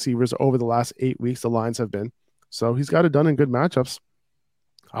slot wide receivers over the last 8 weeks. The lines have been. So he's got it done in good matchups.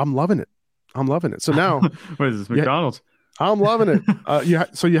 I'm loving it. So now, what is this, McDonald's? I'm loving it.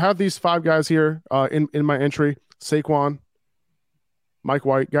 So you have these 5 guys here in my entry: Saquon, Mike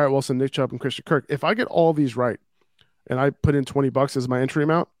White, Garrett Wilson, Nick Chubb, and Christian Kirk. If I get all these right, and I put in $20 as my entry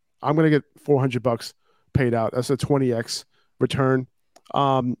amount, I'm going to get $400 paid out. That's a 20x return.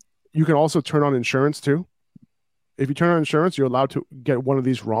 You can also turn on insurance too. If you turn on insurance, you're allowed to get one of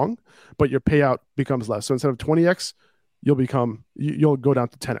these wrong, but your payout becomes less. So instead of 20x, you'll go down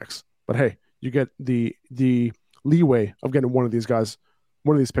to 10x. But hey, you get the leeway of getting one of these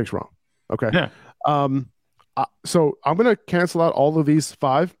picks wrong. Okay. Yeah. So I'm gonna cancel out all of these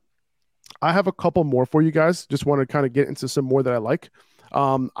 5. I have a couple more for you guys. Just want to kind of get into some more that I like.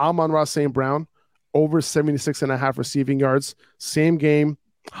 Amon-Ra St. Brown, over 76.5 receiving yards. Same game,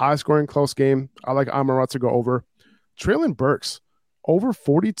 high scoring, close game. I like Amon-Ra to go over. Treylon Burks, over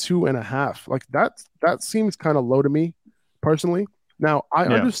 42.5. Like that seems kind of low to me personally. Now, I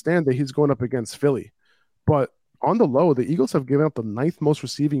understand that he's going up against Philly, but on the low, the Eagles have given up the 9th most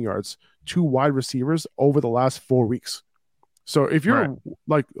receiving yards to wide receivers over the last 4 weeks. So if you're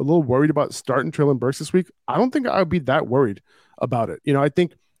like a little worried about starting Treylon Burks this week, I don't think I would be that worried about it. I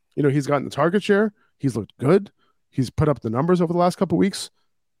think, he's gotten the target share. He's looked good. He's put up the numbers over the last couple of weeks.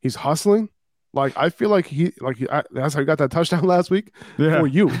 He's hustling. Like, I feel like that's how he got that touchdown last week for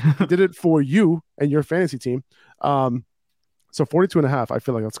you. He did it for you and your fantasy team. So 42.5, I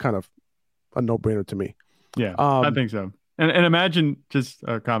feel like that's kind of a no-brainer to me. Yeah, I think so. And imagine, just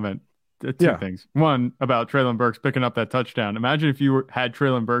a comment, two things. One, about Treylon Burks picking up that touchdown. Imagine if you had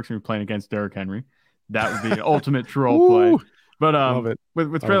Treylon Burks and you were playing against Derrick Henry. That would be an ultimate troll play. But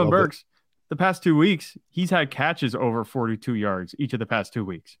with Treylon Burks, the past 2 weeks, he's had catches over 42 yards each of the past 2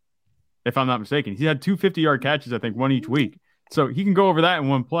 weeks, if I'm not mistaken. He had 2 50-yard catches, I think, one each week. So he can go over that in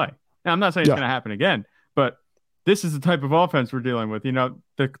one play. Now, I'm not saying it's going to happen again, but this is the type of offense we're dealing with.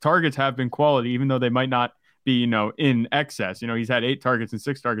 The targets have been quality, even though they might not be, in excess. He's had 8 targets and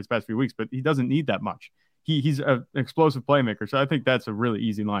 6 targets past few weeks, but he doesn't need that much. He's an explosive playmaker. So I think that's a really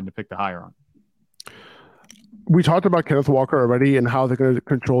easy line to pick the higher on. We talked about Kenneth Walker already and how they're going to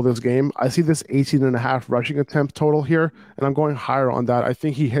control this game. I see this 18.5 rushing attempt total here, and I'm going higher on that. I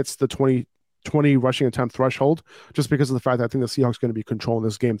think he hits the 20 rushing attempt threshold just because of the fact that I think the Seahawks are going to be controlling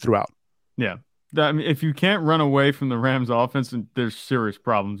this game throughout. Yeah. I mean, if you can't run away from the Rams offense, then there's serious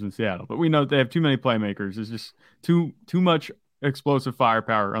problems in Seattle. But we know they have too many playmakers. There's just too much explosive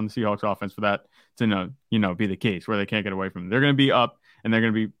firepower on the Seahawks offense for that to be the case where they can't get away from them. They're going to be up and they're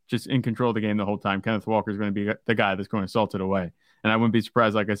going to be just in control of the game the whole time. Kenneth Walker is going to be the guy that's going to salt it away. And I wouldn't be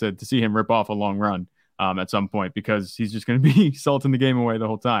surprised, like I said, to see him rip off a long run at some point, because he's just going to be salting the game away the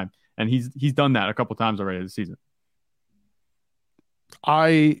whole time. And he's done that a couple times already this season.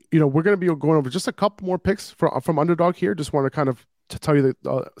 We're going to be going over just a couple more picks from Underdog here. Just want to kind of tell you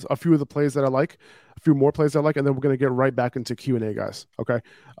a few of the plays that I like, a few more plays I like, and then we're going to get right back into Q&A, guys. Okay,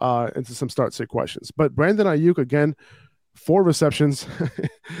 into some start-sit questions. But Brandon Ayuk, again, 4 receptions.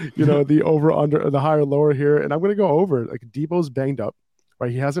 The over under, the higher lower here, and I'm going to go over. Like, Debo's banged up,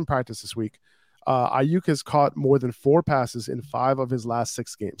 right? He hasn't practiced this week. Ayuk has caught more than 4 passes in 5 of his last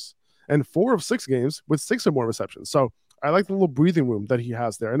 6 games, and 4 of 6 games with 6 or more receptions. So I like the little breathing room that he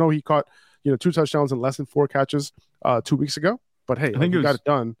has there. I know he caught 2 touchdowns and less than 4 catches 2 weeks ago, but hey, he got it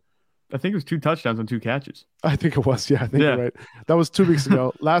done. I think it was 2 touchdowns and 2 catches. I think it was. Yeah, I think you're right. That was 2 weeks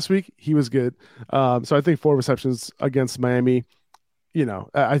ago. Last week he was good. So I think 4 receptions against Miami.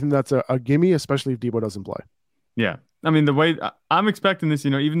 I think that's a gimme, especially if Debo doesn't play. Yeah. I mean, the way I'm expecting this,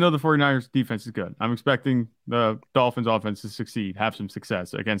 even though the 49ers defense is good, I'm expecting the Dolphins offense to succeed, have some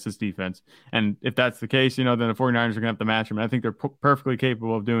success against this defense. And if that's the case, then the 49ers are going to have to match them. And I think they're perfectly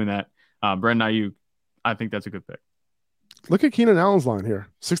capable of doing that. Brandon Ayuk, I think that's a good pick. Look at Keenan Allen's line here,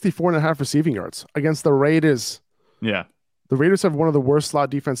 64.5 receiving yards against the Raiders. Yeah. The Raiders have one of the worst slot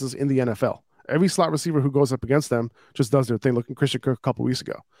defenses in the NFL. Every slot receiver who goes up against them just does their thing. Look at Christian Kirk a couple weeks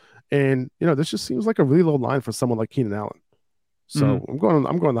ago. And, this just seems like a really low line for someone like Keenan Allen. So I'm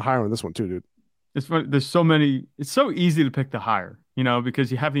going the higher on this one too, dude. It's funny. There's so many. It's so easy to pick the higher,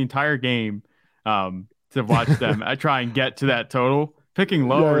 because you have the entire game to watch them. I try and get to that total. Picking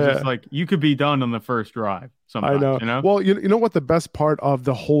lower is just like you could be done on the first drive. Sometimes, I know. Well, you know what the best part of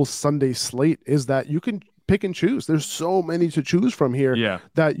the whole Sunday slate is that you can pick and choose. There's so many to choose from here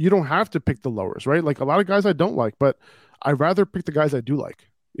that you don't have to pick the lowers, right? Like, a lot of guys I don't like, but I'd rather pick the guys I do like.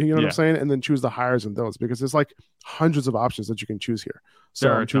 You know what I'm saying? And then choose the hires and those, because there's like hundreds of options that you can choose here.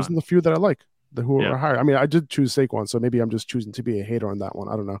 So I'm choosing the few that I like, who are higher. I mean, I did choose Saquon, so maybe I'm just choosing to be a hater on that one.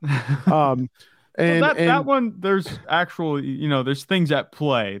 I don't know. That one, there's actual, there's things at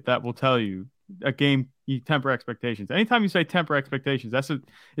play that will tell you a game, you temper expectations. Anytime you say temper expectations,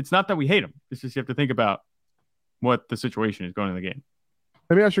 it's not that we hate them. It's just you have to think about what the situation is going in the game.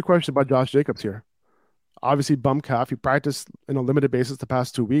 Let me ask you a question about Josh Jacobs here. Obviously, bum calf. He practiced in a limited basis the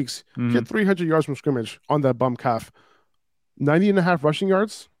past 2 weeks. He had 300 yards from scrimmage on that bum calf. 90.5 rushing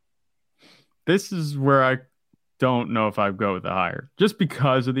yards. This is where I don't know if I'd go with the higher. Just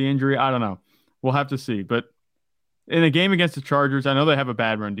because of the injury, I don't know. We'll have to see. But in a game against the Chargers, I know they have a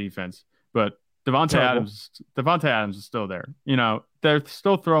bad run defense, but Devontae Adams is still there. They're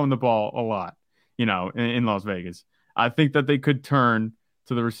still throwing the ball a lot, in Las Vegas. I think that they could turn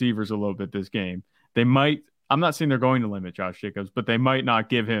to the receivers a little bit this game. They might, I'm not saying they're going to limit Josh Jacobs, but they might not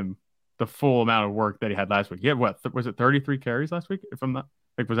give him the full amount of work that he had last week. He had was it 33 carries last week? If I'm not,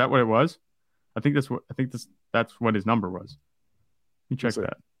 was that what it was? That's what his number was. You check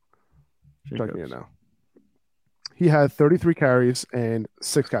that. Checking it now. He had 33 carries and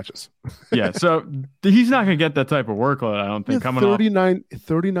 6 catches. Yeah, so he's not going to get that type of workload, I don't think, coming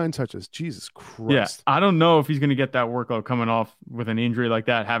 39 touches. Jesus Christ. Yeah, I don't know if he's going to get that workload coming off with an injury like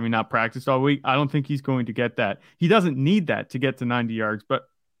that, having not practiced all week. I don't think he's going to get that. He doesn't need that to get to 90 yards, but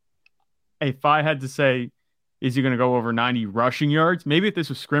if I had to say, is he going to go over 90 rushing yards? Maybe if this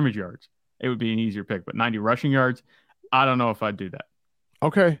was scrimmage yards, it would be an easier pick, but 90 rushing yards, I don't know if I'd do that.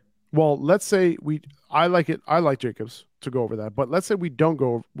 Okay. Well, let's say I like Jacobs to go over that, but let's say we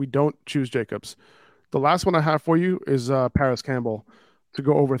don't choose Jacobs. The last one I have for you is Paris Campbell to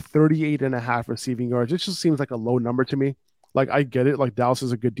go over 38.5 receiving yards. It just seems like a low number to me. Like, I get it. Like, Dallas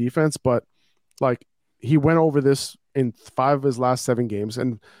is a good defense, but like, he went over this in 5 of his last 7 games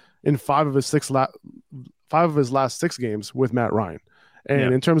and in 5 of his last 6 games with Matt Ryan.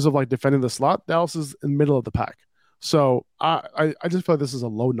 And in terms of like defending the slot, Dallas is in the middle of the pack. So I just feel like this is a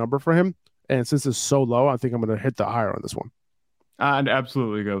low number for him. And since it's so low, I think I'm going to hit the higher on this one. I'd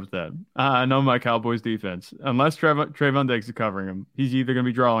absolutely go with that. I know my Cowboys defense. Unless Trayvon Diggs is covering him, he's either going to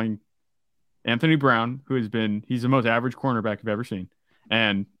be drawing Anthony Brown, he's the most average cornerback I've ever seen,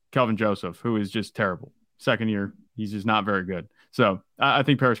 and Kelvin Joseph, who is just terrible. Second year, he's just not very good. So I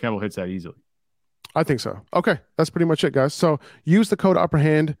think Paris Campbell hits that easily. I think so. Okay, that's pretty much it, guys. So use the code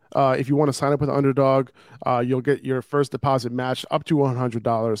UPPERHAND if you want to sign up with Underdog. You'll get your first deposit match up to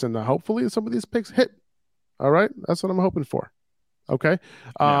 $100, and hopefully some of these picks hit. All right, that's what I'm hoping for. Okay,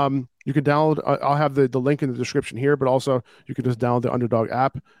 you can download. I'll have the link in the description here, but also you can just download the Underdog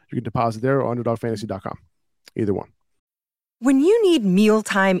app. You can deposit there or UnderdogFantasy.com. Either one. When you need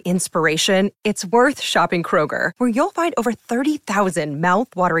mealtime inspiration, it's worth shopping Kroger, where you'll find over 30,000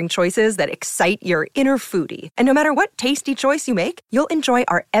 mouth-watering choices that excite your inner foodie. And no matter what tasty choice you make, you'll enjoy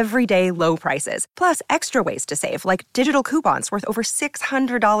our everyday low prices, plus extra ways to save, like digital coupons worth over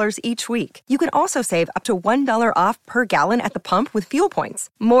 $600 each week. You can also save up to $1 off per gallon at the pump with fuel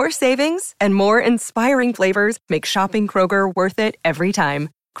points. More savings and more inspiring flavors make shopping Kroger worth it every time.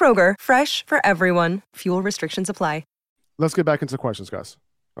 Kroger, fresh for everyone. Fuel restrictions apply. Let's get back into the questions, guys.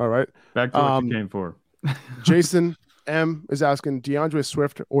 All right. Back to what you came for. Jason M is asking DeAndre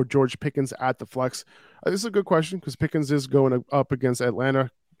Swift or George Pickens at the flex. This is a good question because Pickens is going up against Atlanta.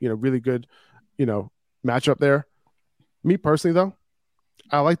 Really good, matchup there. Me personally, though,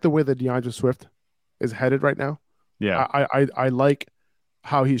 I like the way that DeAndre Swift is headed right now. Yeah. I like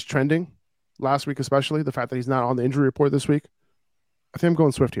how he's trending last week, especially the fact that he's not on the injury report this week. I think I'm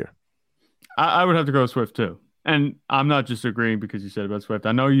going Swift here. I would have to go Swift too. And I'm not just agreeing because you said about Swift.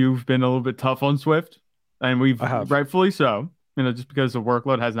 I know you've been a little bit tough on Swift, and we've rightfully so, just because the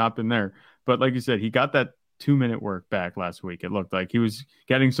workload has not been there. But like you said, he got that 2-minute work back last week. It looked like he was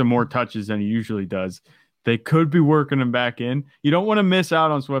getting some more touches than he usually does. They could be working him back in. You don't want to miss out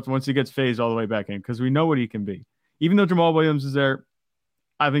on Swift once he gets phased all the way back in because we know what he can be. Even though Jamal Williams is there,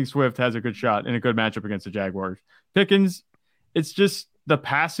 I think Swift has a good shot in a good matchup against the Jaguars. Pickens, it's just the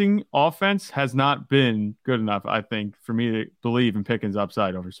passing offense has not been good enough, I think, for me to believe in Pickens'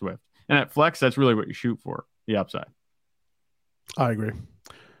 upside over Swift. And at flex, that's really what you shoot for, the upside. I agree.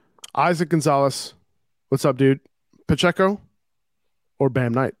 Isaac Gonzalez, what's up, dude? Pacheco or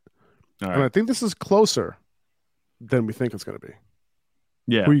Bam Knight? All right. And I think this is closer than we think it's going to be.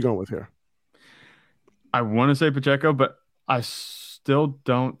 Yeah. Who are you going with here? I want to say Pacheco, but I still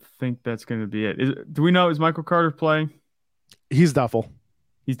don't think that's going to be it. Do we know, is Michael Carter playing? He's doubtful.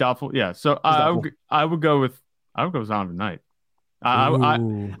 He's doubtful. Yeah. So I would go with Zonovan Knight. I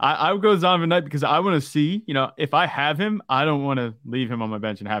would go with Zonovan Knight because I want to see, if I have him, I don't want to leave him on my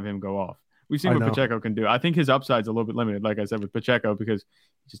bench and have him go off. We've seen what Pacheco can do. I think his upside's a little bit limited, like I said, with Pacheco, because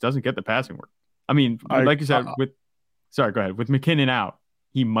he just doesn't get the passing work. I mean, like you said, go ahead. With McKinnon out,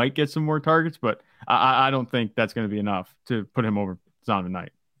 he might get some more targets, but I don't think that's going to be enough to put him over Zonovan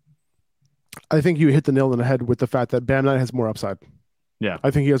Knight. I think you hit the nail on the head with the fact that Bam Knight has more upside. Yeah.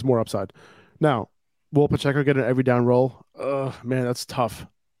 I think he has more upside. Now, will Pacheco get an every down role? Man, that's tough.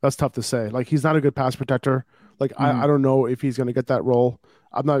 That's tough to say. Like, he's not a good pass protector. Like, I don't know if he's going to get that role.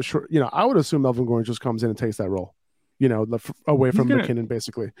 I'm not sure. I would assume Melvin Gordon just comes in and takes that role. away from McKinnon,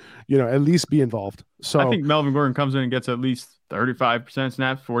 basically, at least be involved. So I think Melvin Gordon comes in and gets at least 35%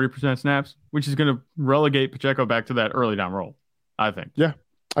 snaps, 40% snaps, which is going to relegate Pacheco back to that early down role, I think. Yeah,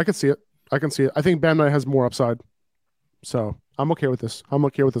 I can see it. I think Bam Knight has more upside. So I'm okay with this. I'm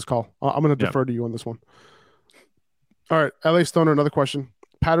okay with this call. I'm going to defer to you on this one. All right, LA Stoner, another question.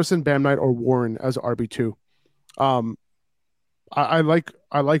 Patterson, Bam Knight, or Warren as RB2? I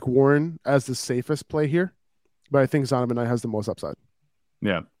like Warren as the safest play here, but I think Zonovan Knight has the most upside.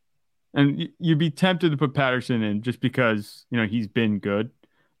 Yeah. And you'd be tempted to put Patterson in just because, he's been good,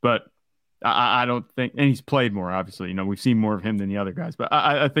 but I don't think, and he's played more, obviously, we've seen more of him than the other guys, but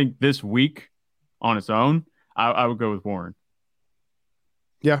I think this week on its own, I would go with Warren.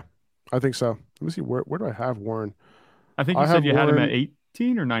 Yeah, I think so. Let me see, where do I have Warren? I think you said you had him at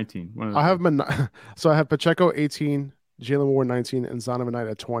 18 or 19. I have him so I have Pacheco 18, Jalen Warren 19, and Zonovan Knight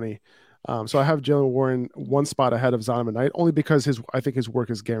at 20. So I have Jalen Warren one spot ahead of Zonovan Knight, only because I think his work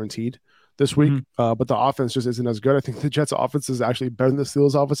is guaranteed this week. But the offense just isn't as good. I think the Jets' offense is actually better than the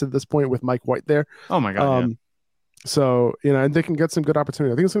Steelers' offense at this point with Mike White there. Oh my God! So and they can get some good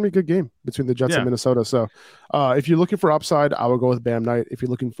opportunity. I think it's going to be a good game between the Jets and Minnesota. So if you're looking for upside, I would go with Bam Knight. If you're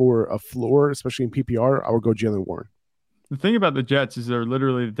looking for a floor, especially in PPR, I would go Jalen Warren. The thing about the Jets is they're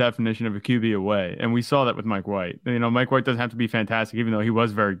literally the definition of a QB away, and we saw that with Mike White. Mike White doesn't have to be fantastic, even though he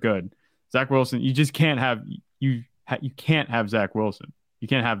was very good. Zach Wilson, you just can't have you can't have Zach Wilson. You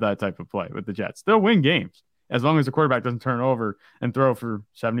can't have that type of play with the Jets. They'll win games as long as the quarterback doesn't turn over and throw for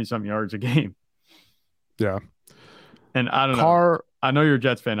 70-something yards a game. Yeah. And I don't know. I know you're a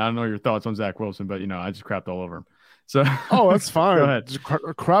Jets fan. I don't know your thoughts on Zach Wilson, but I just crapped all over him. So that's fine. Go ahead. Just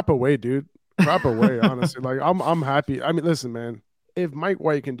crap away, dude. Crap away, honestly. Like I'm happy. I mean, listen, man. If Mike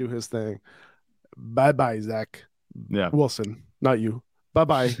White can do his thing, bye, Zach. Yeah. Wilson, not you. Bye.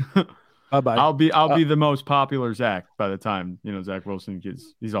 Bye. I'll be the most popular Zach by the time Zach Wilson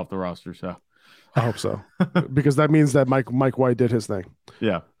he's off the roster. So I hope so, because that means that Mike White did his thing.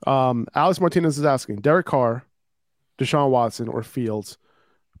 Yeah. Alex Martinez is asking: Derek Carr, Deshaun Watson, or Fields?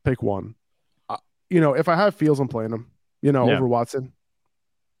 Pick one. If I have Fields, I'm playing him. Over Watson.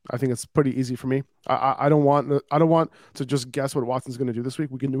 I think it's pretty easy for me. I don't want to just guess what Watson's going to do this week.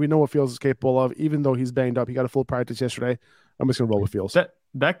 We know what Fields is capable of, even though he's banged up. He got a full practice yesterday. I'm just going to roll with Fields.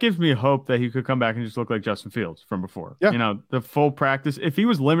 That gives me hope that he could come back and just look like Justin Fields from before. Yeah. The full practice. If he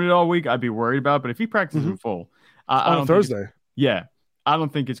was limited all week, I'd be worried about it. But if he practices in full, on Thursday, I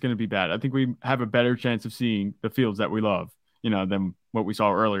don't think it's going to be bad. I think we have a better chance of seeing the Fields that we love, than what we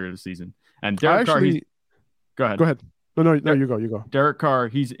saw earlier this season. And Derek Carr, go ahead. Go ahead. No, you go. Derek Carr,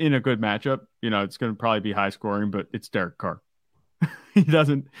 he's in a good matchup. It's going to probably be high scoring, but it's Derek Carr. he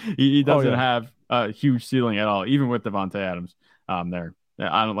doesn't have a huge ceiling at all, even with Devontae Adams there.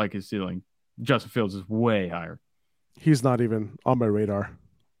 I don't like his ceiling. Justin Fields is way higher. He's not even on my radar.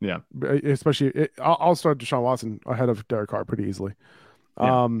 Yeah. Especially, I'll start Deshaun Watson ahead of Derek Carr pretty easily.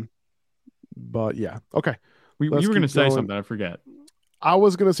 Yeah. But yeah. Okay. You were going to say something. I forget. I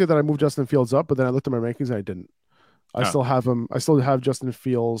was going to say that I moved Justin Fields up, but then I looked at my rankings and I didn't. I still have him. I still have Justin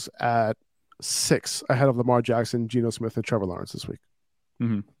Fields at 6 ahead of Lamar Jackson, Geno Smith, and Trevor Lawrence this week.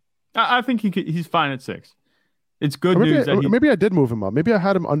 Mm-hmm. I think he's fine at 6. It's good news. Maybe I did move him up. Maybe I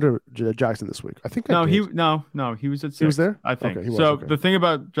had him under Jackson this week. I think he was at 6. He was there. I think. Okay, okay. The thing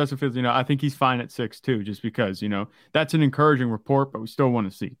about Justin Fields, I think he's fine at 6 too, just because that's an encouraging report, but we still want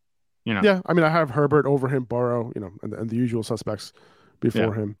to see. Yeah, I mean, I have Herbert over him, Burrow, and the usual suspects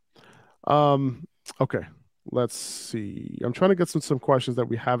before him. Okay. Let's see. I'm trying to get some questions that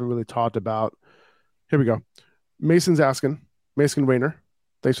we haven't really talked about. Here we go. Mason's asking, Mason Rayner,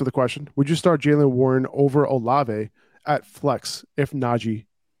 thanks for the question. Would you start Jalen Warren over Olave at flex if Najee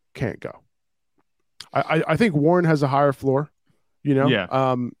can't go? I think Warren has a higher floor,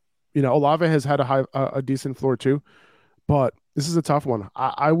 Yeah. Olave has had a decent floor too, but this is a tough one.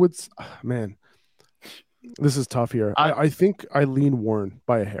 This is tough here. I think I lean Warren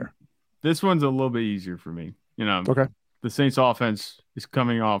by a hair. This one's a little bit easier for me. Okay. The Saints offense is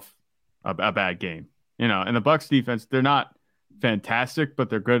coming off a bad game, and the Bucs defense, they're not fantastic,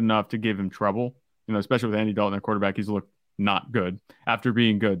 but they're good enough to give him trouble, especially with Andy Dalton, their quarterback. He's looked not good after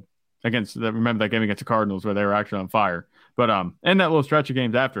being good remember that game against the Cardinals where they were actually on fire, but, and that little stretch of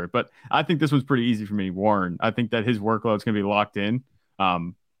games after it. But I think this one's pretty easy for me. Warren, I think that his workload is going to be locked in.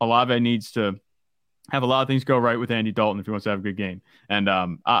 Olave needs to have a lot of things go right with Andy Dalton if he wants to have a good game. And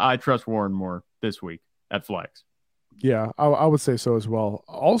I trust Warren more this week at flex. Yeah, I would say so as well.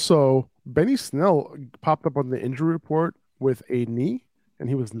 Also, Benny Snell popped up on the injury report with a knee, and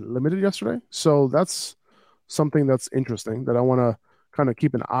he was limited yesterday. So that's something that's interesting that I want to kind of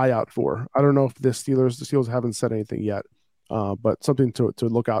keep an eye out for. I don't know if the Steelers haven't said anything yet, but something to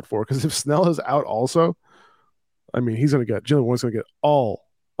look out for. Because if Snell is out also, I mean, Jalen Warren's going to get all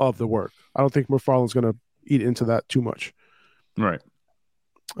of the work. I don't think McFarland's going to eat into that too much. Right.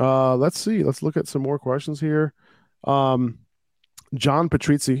 Let's see. Let's look at some more questions here. John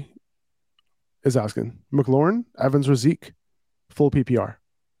Patrizzi is asking, McLaurin, Evans, or Zeke? Full PPR.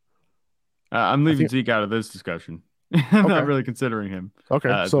 I'm leaving Zeke out of this discussion. I'm not really considering him.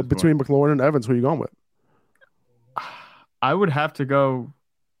 Okay, so between McLaurin and Evans, who are you going with? I would have to go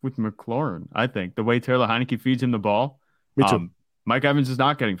with McLaurin, I think. The way Taylor Heineke feeds him the ball. Me too. Mike Evans is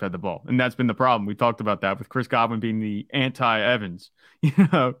not getting fed the ball, and that's been the problem. We talked about that with Chris Godwin being the anti-Evans,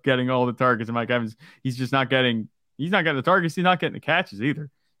 getting all the targets, and Mike Evans, he's not getting the targets, he's not getting the catches either.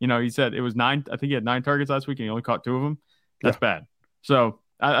 He said it was 9, I think he had 9 targets last week, and he only caught 2 of them. That's bad. So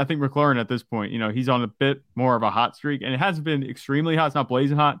I think McLaurin at this point, he's on a bit more of a hot streak, and it hasn't been extremely hot. It's not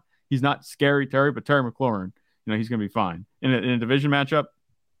blazing hot. He's not scary Terry, but Terry McLaurin, he's going to be fine. In a division matchup,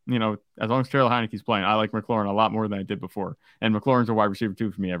 as long as Taylor Heineke's playing, I like McLaurin a lot more than I did before. And McLaurin's a wide receiver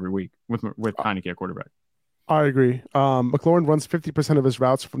too for me every week with Heineke at quarterback. I agree. McLaurin runs 50% of his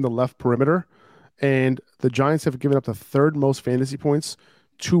routes from the left perimeter, and the Giants have given up the 3rd most fantasy points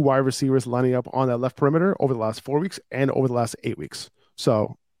to wide receivers lining up on that left perimeter over the last 4 weeks and over the last 8 weeks.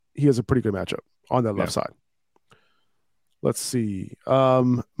 So he has a pretty good matchup on that left side. Let's see.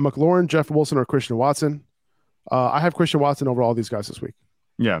 McLaurin, Jeff Wilson, or Christian Watson? I have Christian Watson over all these guys this week.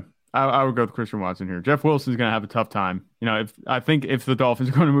 Yeah, I would go with Christian Watson here. Jeff Wilson's going to have a tough time. I think if the Dolphins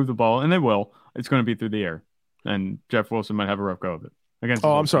are going to move the ball, and they will, it's going to be through the air. And Jeff Wilson might have a rough go of it.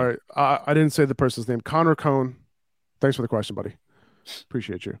 I'm sorry. I didn't say the person's name. Connor Cohn. Thanks for the question, buddy.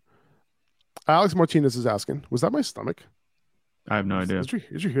 Appreciate you. Alex Martinez is asking, was that my stomach? I have no idea.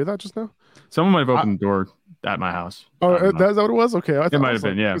 Did you hear that just now? Someone might have opened the door at my house. Oh, that's what it was? Okay. It might have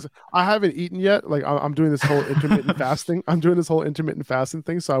been, yeah. I haven't eaten yet. Like, I'm doing this whole intermittent fasting. I'm doing this whole intermittent fasting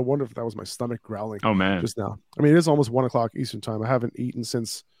thing. So I wonder if that was my stomach growling. Oh, man. Just now. I mean, it is almost 1 o'clock Eastern time. I haven't eaten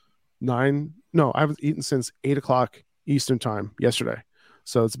since 8 o'clock Eastern time yesterday.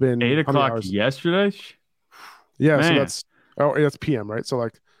 So it's been 8 o'clock yesterday? Yeah. Man. So that's PM, right? So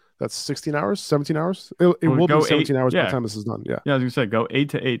like, that's 16 hours, 17 hours. It will be 17 hours by the time this is done. Yeah. Yeah, I was going to say, go 8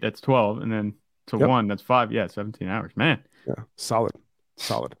 to 8, that's 12. And then to 1, that's 5. Yeah, 17 hours. Man. Yeah, solid.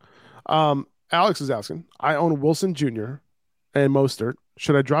 Alex is asking, I own Wilson Jr. and Mostert.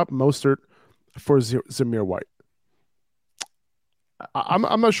 Should I drop Mostert for Zamir White?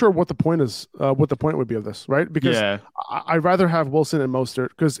 I'm not sure what the point is, what the point would be of this, right? Because I'd rather have Wilson and Mostert,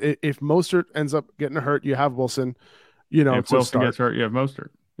 because if Mostert ends up getting hurt, you have Wilson, if Wilson gets hurt, you have Mostert.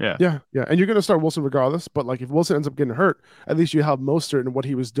 Yeah. And you're going to start Wilson regardless. But like if Wilson ends up getting hurt, at least you have Mostert and what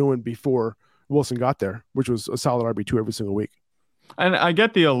he was doing before Wilson got there, which was a solid RB2 every single week. And I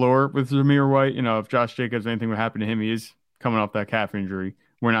get the allure with Zamir White. If Josh Jacobs, anything would happen to him, he is coming off that calf injury.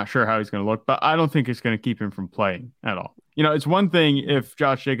 We're not sure how he's going to look, but I don't think it's going to keep him from playing at all. It's one thing if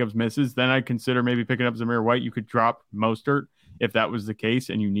Josh Jacobs misses, then I'd consider maybe picking up Zamir White. You could drop Mostert if that was the case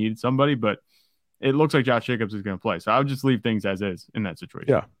and you needed somebody, but it looks like Josh Jacobs is going to play. So I would just leave things as is in that situation.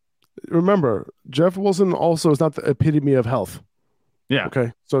 Yeah. Remember, Jeff Wilson also is not the epitome of health. Yeah.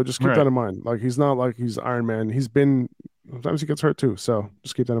 Okay. So just keep that in mind. Like he's not like he's Iron Man. Sometimes he gets hurt too. So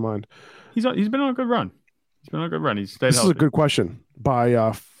just keep that in mind. He's been on a good run. He's stayed This healthy. is a good question by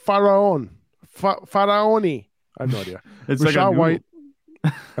Faraoni. I have no idea. It's Rachaad like a White.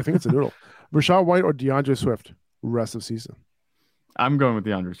 I think it's a noodle. Rachaad White or DeAndre Swift rest of season? I'm going with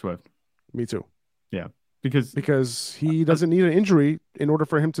DeAndre Swift. Me too. Yeah. Because he doesn't need an injury in order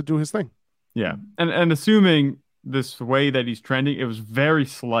for him to do his thing. Yeah. And assuming this way that he's trending, it was very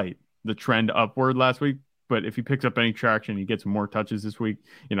slight, the trend upward last week. But if he picks up any traction, he gets more touches this week.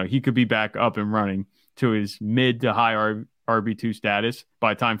 He could be back up and running to his mid to high RB2 status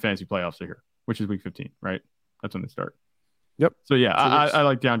by the time fantasy playoffs are here, which is week 15, right? That's when they start. Yep. So, yeah, I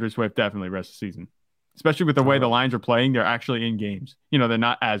like DeAndre Swift definitely rest of the season, especially with the way the Lions are playing. They're actually in games. They're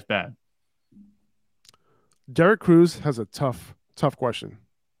not as bad. Derek Cruz has a tough question.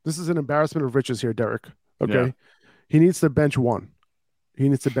 This is an embarrassment of riches here, Derek. Okay. Yeah. He needs to bench one. He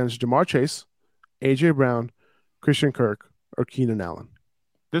needs to bench Jamar Chase, AJ Brown, Christian Kirk, or Keenan Allen.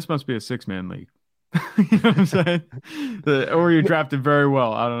 This must be a 6-man league. You know what I'm saying? Or you drafted very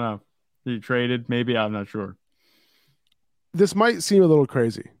well. I don't know. You traded, maybe. I'm not sure. This might seem a little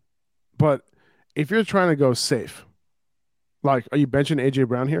crazy, but if you're trying to go safe, like, are you benching AJ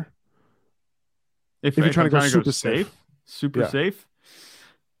Brown here? If you're trying to go super safe?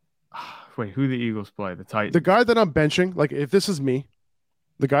 Wait, who the Eagles play? The Titans. The guy that I'm benching, like if this is me,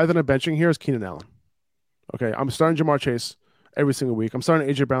 the guy that I'm benching here is Keenan Allen. Okay, I'm starting Jamar Chase, every single week. I'm starting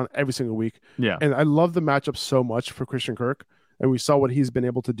AJ Brown every single week. Yeah. And I love the matchup so much for Christian Kirk. And we saw what he's been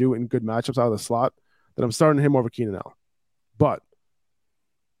able to do in good matchups out of the slot that I'm starting him over Keenan Allen. But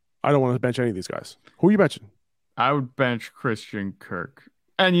I don't want to bench any of these guys. Who are you benching? I would bench Christian Kirk.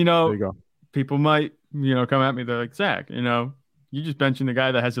 And, There you go. people might, come at me. They're like, Zach, you just benching the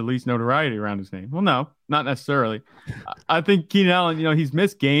guy that has the least notoriety around his name. Well, no, not necessarily. I think Keenan Allen, he's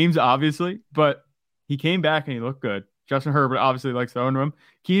missed games, obviously, but he came back and he looked good. Justin Herbert obviously likes throwing to him.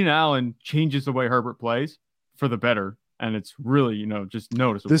 Keenan Allen changes the way Herbert plays for the better. And it's really, just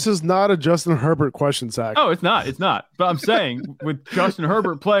noticeable. This is not a Justin Herbert question, Zach. Oh, it's not. It's not. But I'm saying with Justin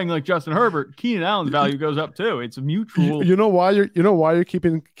Herbert playing like Justin Herbert, Keenan Allen's value goes up too. It's a mutual. You know why you're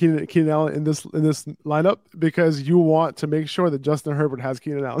keeping Keenan Allen in this lineup? Because you want to make sure that Justin Herbert has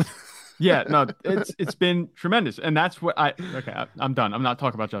Keenan Allen. Yeah, no, it's been tremendous. And that's what I'm done. I'm not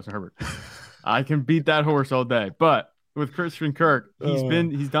talking about Justin Herbert. I can beat that horse all day. But with Christian Kirk,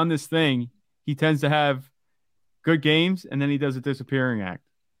 he's done this thing. He tends to have good games, and then he does a disappearing act.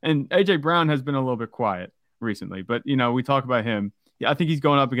 And AJ Brown has been a little bit quiet recently, but we talk about him. Yeah, I think he's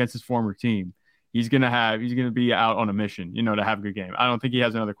going up against his former team. He's gonna be out on a mission, to have a good game. I don't think he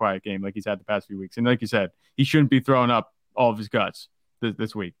has another quiet game like he's had the past few weeks. And like you said, he shouldn't be throwing up all of his guts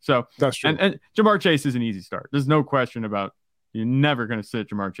this week. So that's true. And Jamar Chase is an easy start. There's no question about you're never going to sit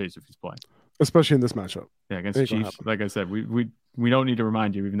Jamar Chase if he's playing, especially in this matchup. Yeah, against the Chiefs. Like I said, we don't need to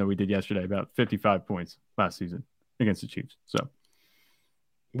remind you, even though we did yesterday, about 55 points last season against the Chiefs. So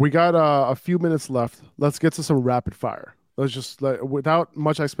we got a few minutes left. Let's get to some rapid fire. Let's just without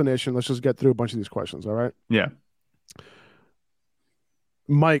much explanation, let's just get through a bunch of these questions. All right. Yeah.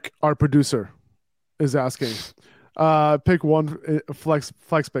 Mike, our producer, is asking, pick one flex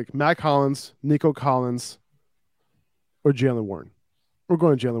pick: Matt Collins, Nico Collins, or Jaylen Warren. We're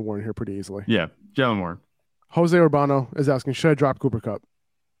going to Jaylen Warren here pretty easily. Yeah, Jaylen Warren. Jose Urbano is asking, should I drop Cooper Kupp?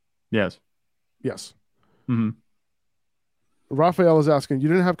 Yes. Yes. Mm-hmm. Raphael is asking, you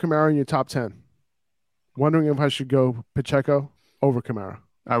didn't have Kamara in your top 10. Wondering if I should go Pacheco over Kamara.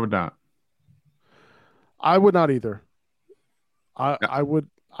 I would not. I would not either. I would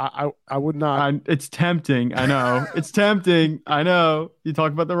not. It's tempting. I know. It's tempting. I know. You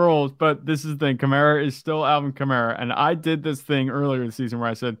talk about the roles, but this is the thing. Kamara is still Alvin Kamara. And I did this thing earlier this season where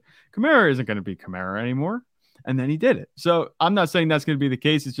I said, Kamara isn't going to be Kamara anymore. And then he did it. So I'm not saying that's going to be the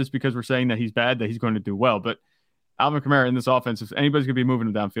case. It's just because we're saying that he's bad, that he's going to do well. But Alvin Kamara in this offense, if anybody's going to be moving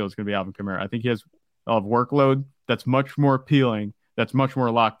him downfield, it's going to be Alvin Kamara. I think he has a workload that's much more appealing, that's much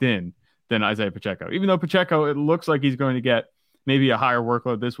more locked in than Isaiah Pacheco. Even though Pacheco, it looks like he's going to get maybe a higher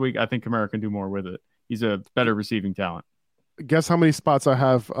workload this week, I think Kamara can do more with it. He's a better receiving talent. Guess how many spots I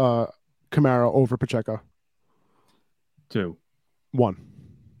have Kamara over Pacheco? 2. 1.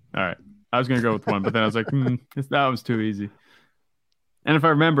 All right. I was going to go with 1, but then I was like, that was too easy. And if I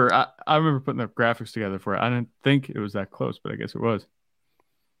remember, I remember putting the graphics together for it. I didn't think it was that close, but I guess it was.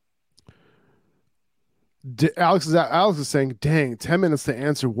 Alex is saying, dang, 10 minutes to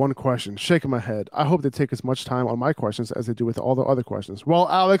answer one question. Shaking my head. I hope they take as much time on my questions as they do with all the other questions. Well,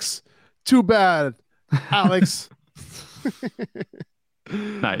 Alex, too bad. Alex.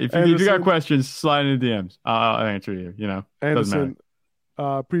 Nah, if you got questions, slide in the DMs. I'll answer you. Anderson,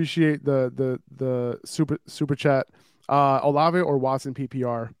 appreciate the super chat. Olave or Watson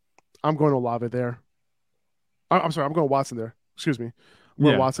PPR? I'm going Olave there. I'm sorry, I'm going Watson there. Excuse me.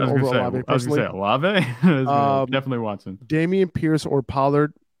 Watson over Olave. I was going to say Olave. Definitely Watson. Dameon Pierce or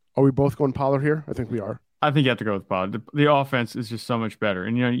Pollard? Are we both going Pollard here? I think we are. I think you have to go with Pollard. The offense is just so much better.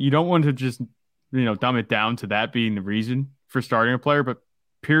 And, you don't want to just, dumb it down to that being the reason for starting a player. But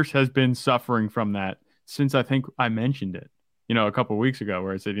Pierce has been suffering from that since I think I mentioned it, a couple of weeks ago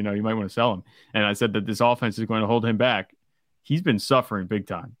where I said, you might want to sell him. And I said that this offense is going to hold him back. He's been suffering big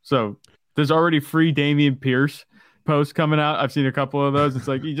time. So there's already free Dameon Pierce posts coming out. I've seen a couple of those. It's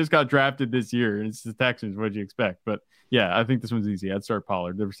like, he just got drafted this year and it's the Texans. What'd you expect? But yeah, I think this one's easy. I'd start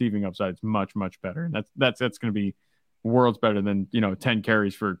Pollard. The receiving upside is much, much better. And that's going to be worlds better than, 10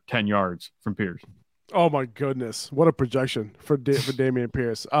 carries for 10 yards from Pierce. Oh my goodness. What a projection for Dameon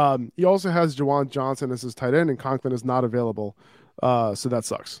Pierce. He also has Juwan Johnson as his tight end and Conklin is not available. So that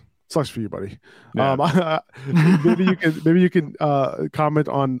sucks. Sucks for you, buddy. Yeah. Maybe you can comment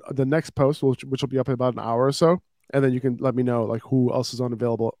on the next post, which will be up in about an hour or so. And then you can let me know like who else is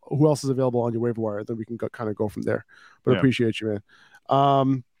available on your waiver wire. Then we can kind of go from there. But appreciate you,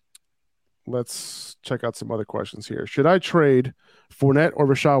 man. Let's check out some other questions here. Should I trade Fournette or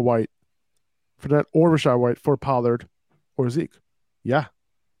Rachaad White for Pollard or Zeke? Yeah.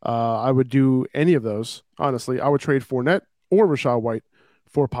 I would do any of those. Honestly, I would trade Fournette or Rachaad White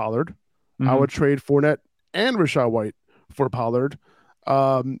for Pollard. Mm-hmm. I would trade Fournette and Rachaad White for Pollard,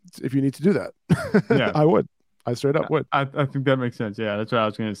 if you need to do that. Yeah. I would. I straight up would. I think that makes sense. Yeah, that's what I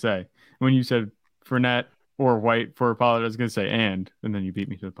was going to say. When you said Fournette or White for Pollard, I was going to say and then you beat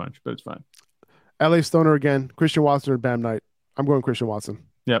me to the punch, but it's fine. LA Stoner again, Christian Watson or Bam Knight. I'm going Christian Watson.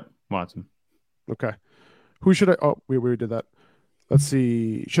 Yep, Watson. Okay. Who should I? Oh, we already did that. Let's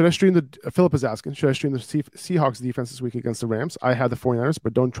see. Should I stream the? Philip is asking. Should I stream the Seahawks defense this week against the Rams? I have the 49ers,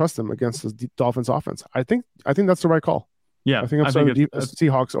 but don't trust them against the Dolphins offense. I think that's the right call. Yeah, I think I'm starting the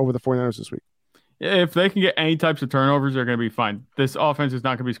Seahawks over the 49ers this week. If they can get any types of turnovers, they're going to be fine. This offense is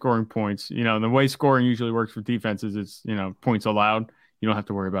not going to be scoring points. The way scoring usually works for defenses is, points allowed. You don't have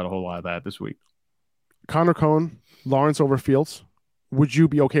to worry about a whole lot of that this week. Connor Cohen, Lawrence over Fields. Would you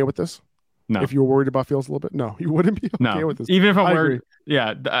be okay with this? No. If you were worried about Fields a little bit? No, you wouldn't be okay with this. Even if I'm worried.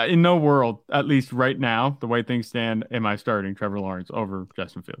 Yeah, in no world, at least right now, the way things stand, am I starting Trevor Lawrence over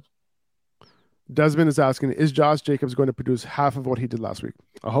Justin Fields? Desmond is asking, is Josh Jacobs going to produce half of what he did last week?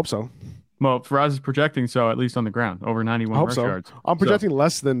 I hope so. Well, Faraz is projecting so, at least on the ground, over 91 rush yards. I'm projecting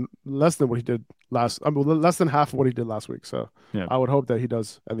less than what he did less than half of what he did last week. So yeah. I would hope that he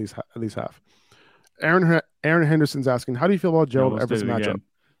does at least half. Aaron Henderson's asking, how do you feel about Gerald Everett's matchup?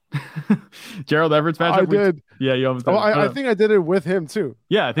 Gerald Everett's matchup? I did. Yeah, you almost did. I think I did it with him too.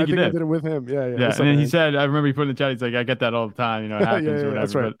 Yeah, I think you did. I did it with him. Yeah. And then he said, I remember he put in the chat, he's like, I get that all the time. It happens or whatever.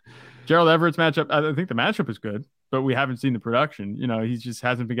 That's right. But Gerald Everett's matchup, I think the matchup is good, but we haven't seen the production. He just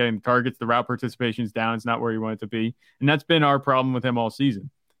hasn't been getting the targets. The route participation is down. It's not where you want it to be. And that's been our problem with him all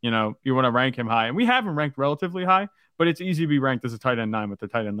season. You want to rank him high. And we have him ranked relatively high, but it's easy to be ranked as a tight end 9 with the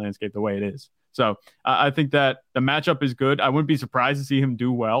tight end landscape the way it is. So I think that the matchup is good. I wouldn't be surprised to see him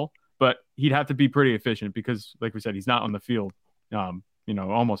do well, but he'd have to be pretty efficient because, like we said, he's not on the field,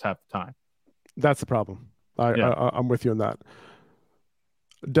 almost half the time. That's the problem. I'm with you on that.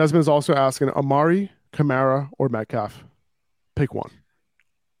 Desmond's also asking, Amari, Kamara, or Metcalf? Pick one.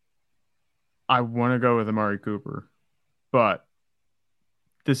 I want to go with Amari Cooper, but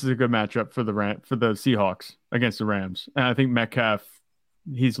this is a good matchup for the Seahawks against the Rams. And I think Metcalf,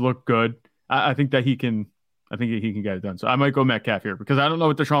 he's looked good. I think that he can get it done. So I might go Metcalf here because I don't know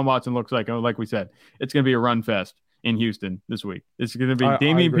what Deshaun Watson looks like. Like we said, it's going to be a run fest in Houston this week. It's going to be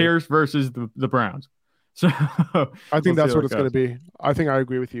Dameon Pierce versus the Browns. So I think that's what it's going to be. I think I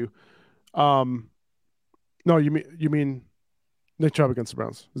agree with you. No, you mean Nick Chubb against the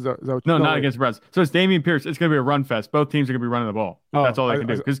Browns? Is that what not against the Browns. So it's Dameon Pierce. It's going to be a run fest. Both teams are going to be running the ball. That's all they can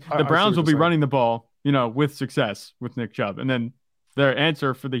do because the Browns will be running the ball, with success with Nick Chubb, and then their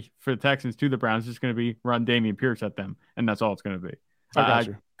answer for the Texans to the Browns is going to be run Dameon Pierce at them, and that's all it's going to be. I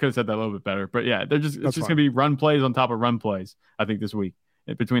could have said that a little bit better, but yeah, it's just going to be run plays on top of run plays. I think this week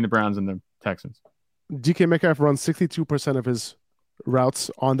between the Browns and the Texans. DK Metcalf runs 62% of his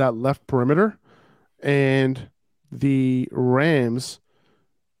routes on that left perimeter, and the Rams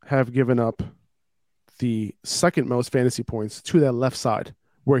have given up the second most fantasy points to that left side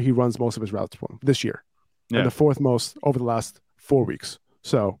where he runs most of his routes this year, and the fourth most over the last 4 weeks.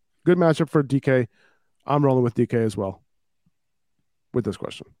 So good matchup for DK. I'm rolling with DK as well with this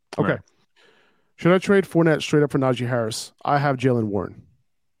question. Okay. Right. Should I trade Fournette straight up for Najee Harris? I have Jaylen Warren.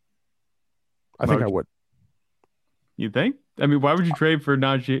 I think I would. You think? I mean, why would you trade for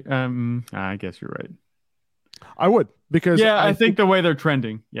Najee? I guess you're right. I would because I think the way they're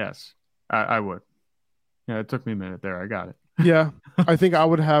trending, yes, I would. Yeah, it took me a minute there. I got it. Yeah, I think I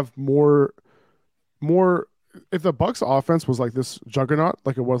would have more. If the Bucs offense was like this juggernaut,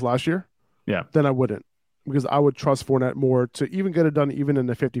 like it was last year, then I wouldn't because I would trust Fournette more to even get it done, even in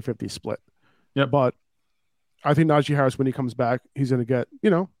a 50-50 split. Yeah, but I think Najee Harris, when he comes back, he's going to get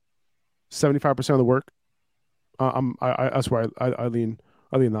 75% of the work. That's why I lean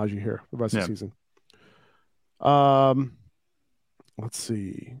Najee here the rest of the season. Let's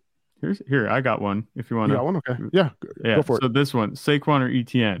see. Here I got one. If you want, you got one, okay, yeah, go for it. So this one, Saquon or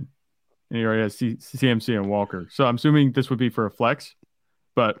ETN, and he already has CMC and Walker. So I'm assuming this would be for a flex,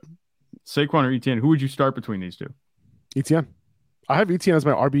 but Saquon or ETN, who would you start between these two? ETN. I have ETN as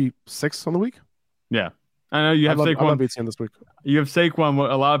my RB6 on the week. Yeah. I know you have Saquon. I love ETN this week. You have Saquon, what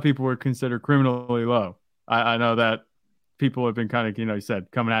a lot of people would consider criminally low. I know that people have been kind of, you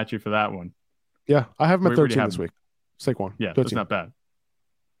said, coming at you for that one. Yeah, I have him at 13 this week. Saquon. Yeah, 13. That's not bad.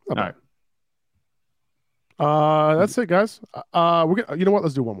 All right. That's it, guys. We're gonna, you know what?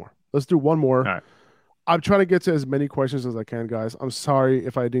 Let's do one more. All right. I'm trying to get to as many questions as I can, guys. I'm sorry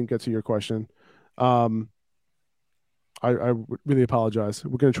if I didn't get to your question. I really apologize.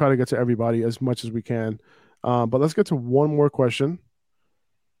 We're going to try to get to everybody as much as we can. But let's get to one more question.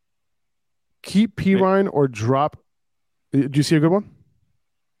 Keep Pirine or drop. Do you see a good one?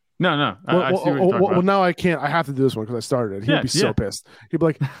 No. I see what you're talking about. Well, now I can't. I have to do this one because I started it. He'd be so pissed. He'd be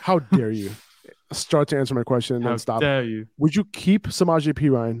like, "How dare you start to answer my question and then stop? How dare you? Would you keep Samaje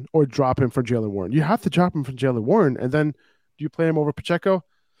Perine or drop him for Jaylen Warren? You have to drop him for Jaylen Warren, and then do you play him over Pacheco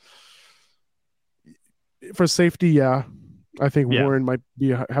for safety? Yeah, I think Warren might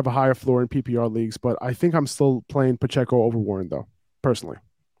have a higher floor in PPR leagues, but I think I'm still playing Pacheco over Warren though, personally.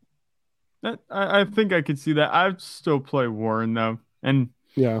 I think I could see that. I'd still play Warren though, and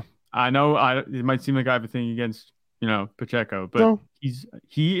yeah, I know it might seem like I have a thing against Pacheco, but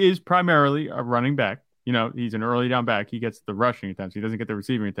he is primarily a running back. He's an early down back. He gets the rushing attempts. He doesn't get the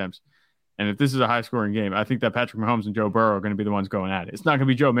receiving attempts. And if this is a high scoring game, I think that Patrick Mahomes and Joe Burrow are going to be the ones going at it. It's not going to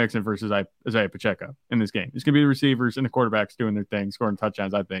be Joe Mixon versus Isaiah Pacheco in this game. It's going to be the receivers and the quarterbacks doing their thing, scoring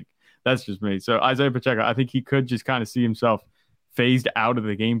touchdowns. I think that's just me. So Isaiah Pacheco, I think he could just kind of see himself phased out of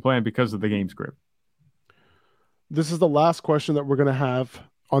the game plan because of the game script. This is the last question that we're going to have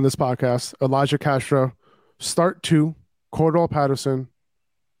on this podcast. Elijah Castro, start 2, Cordell Patterson,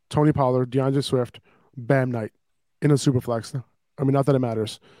 Tony Pollard, DeAndre Swift, Bam Knight in a super flex. I mean, not that it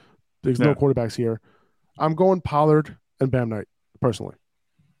matters. There's no quarterbacks here. I'm going Pollard and Bam Knight, personally.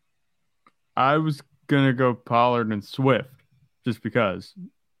 I was going to go Pollard and Swift just because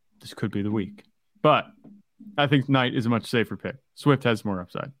this could be the week. But I think Knight is a much safer pick. Swift has more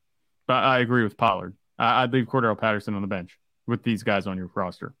upside. But I agree with Pollard. I'd leave Cordell Patterson on the bench with these guys on your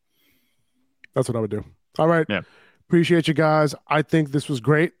roster. That's what I would do. All right. Yeah. Appreciate you guys. I think this was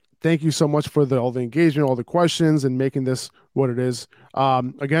great. Thank you so much for all the engagement, all the questions, and making this what it is.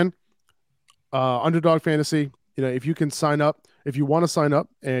 Again, Underdog Fantasy, if you can sign up, if you want to sign up,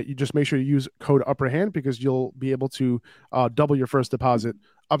 you just make sure you use code UPPERHAND because you'll be able to double your first deposit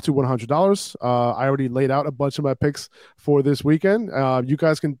up to $100. I already laid out a bunch of my picks for this weekend. You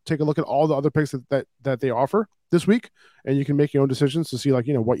guys can take a look at all the other picks that they offer this week, and you can make your own decisions to see what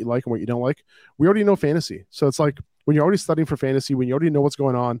you like and what you don't like. We already know fantasy. So it's like when you're already studying for fantasy, when you already know what's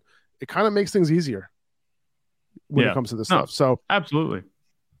going on, it kind of makes things easier when it comes to this stuff. So absolutely.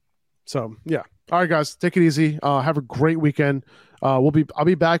 So yeah. All right, guys, take it easy. Have a great weekend. I'll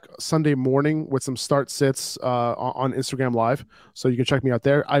be back Sunday morning with some start sits on Instagram Live, so you can check me out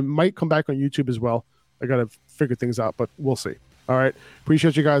there. I might come back on YouTube as well. I got to figure things out, but we'll see. All right,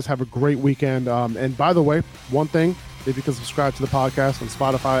 appreciate you guys. Have a great weekend. And by the way, one thing, if you can subscribe to the podcast on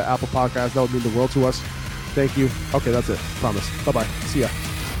Spotify, Apple Podcasts, that would mean the world to us. Thank you. Okay, that's it. Promise. Bye-bye. See ya.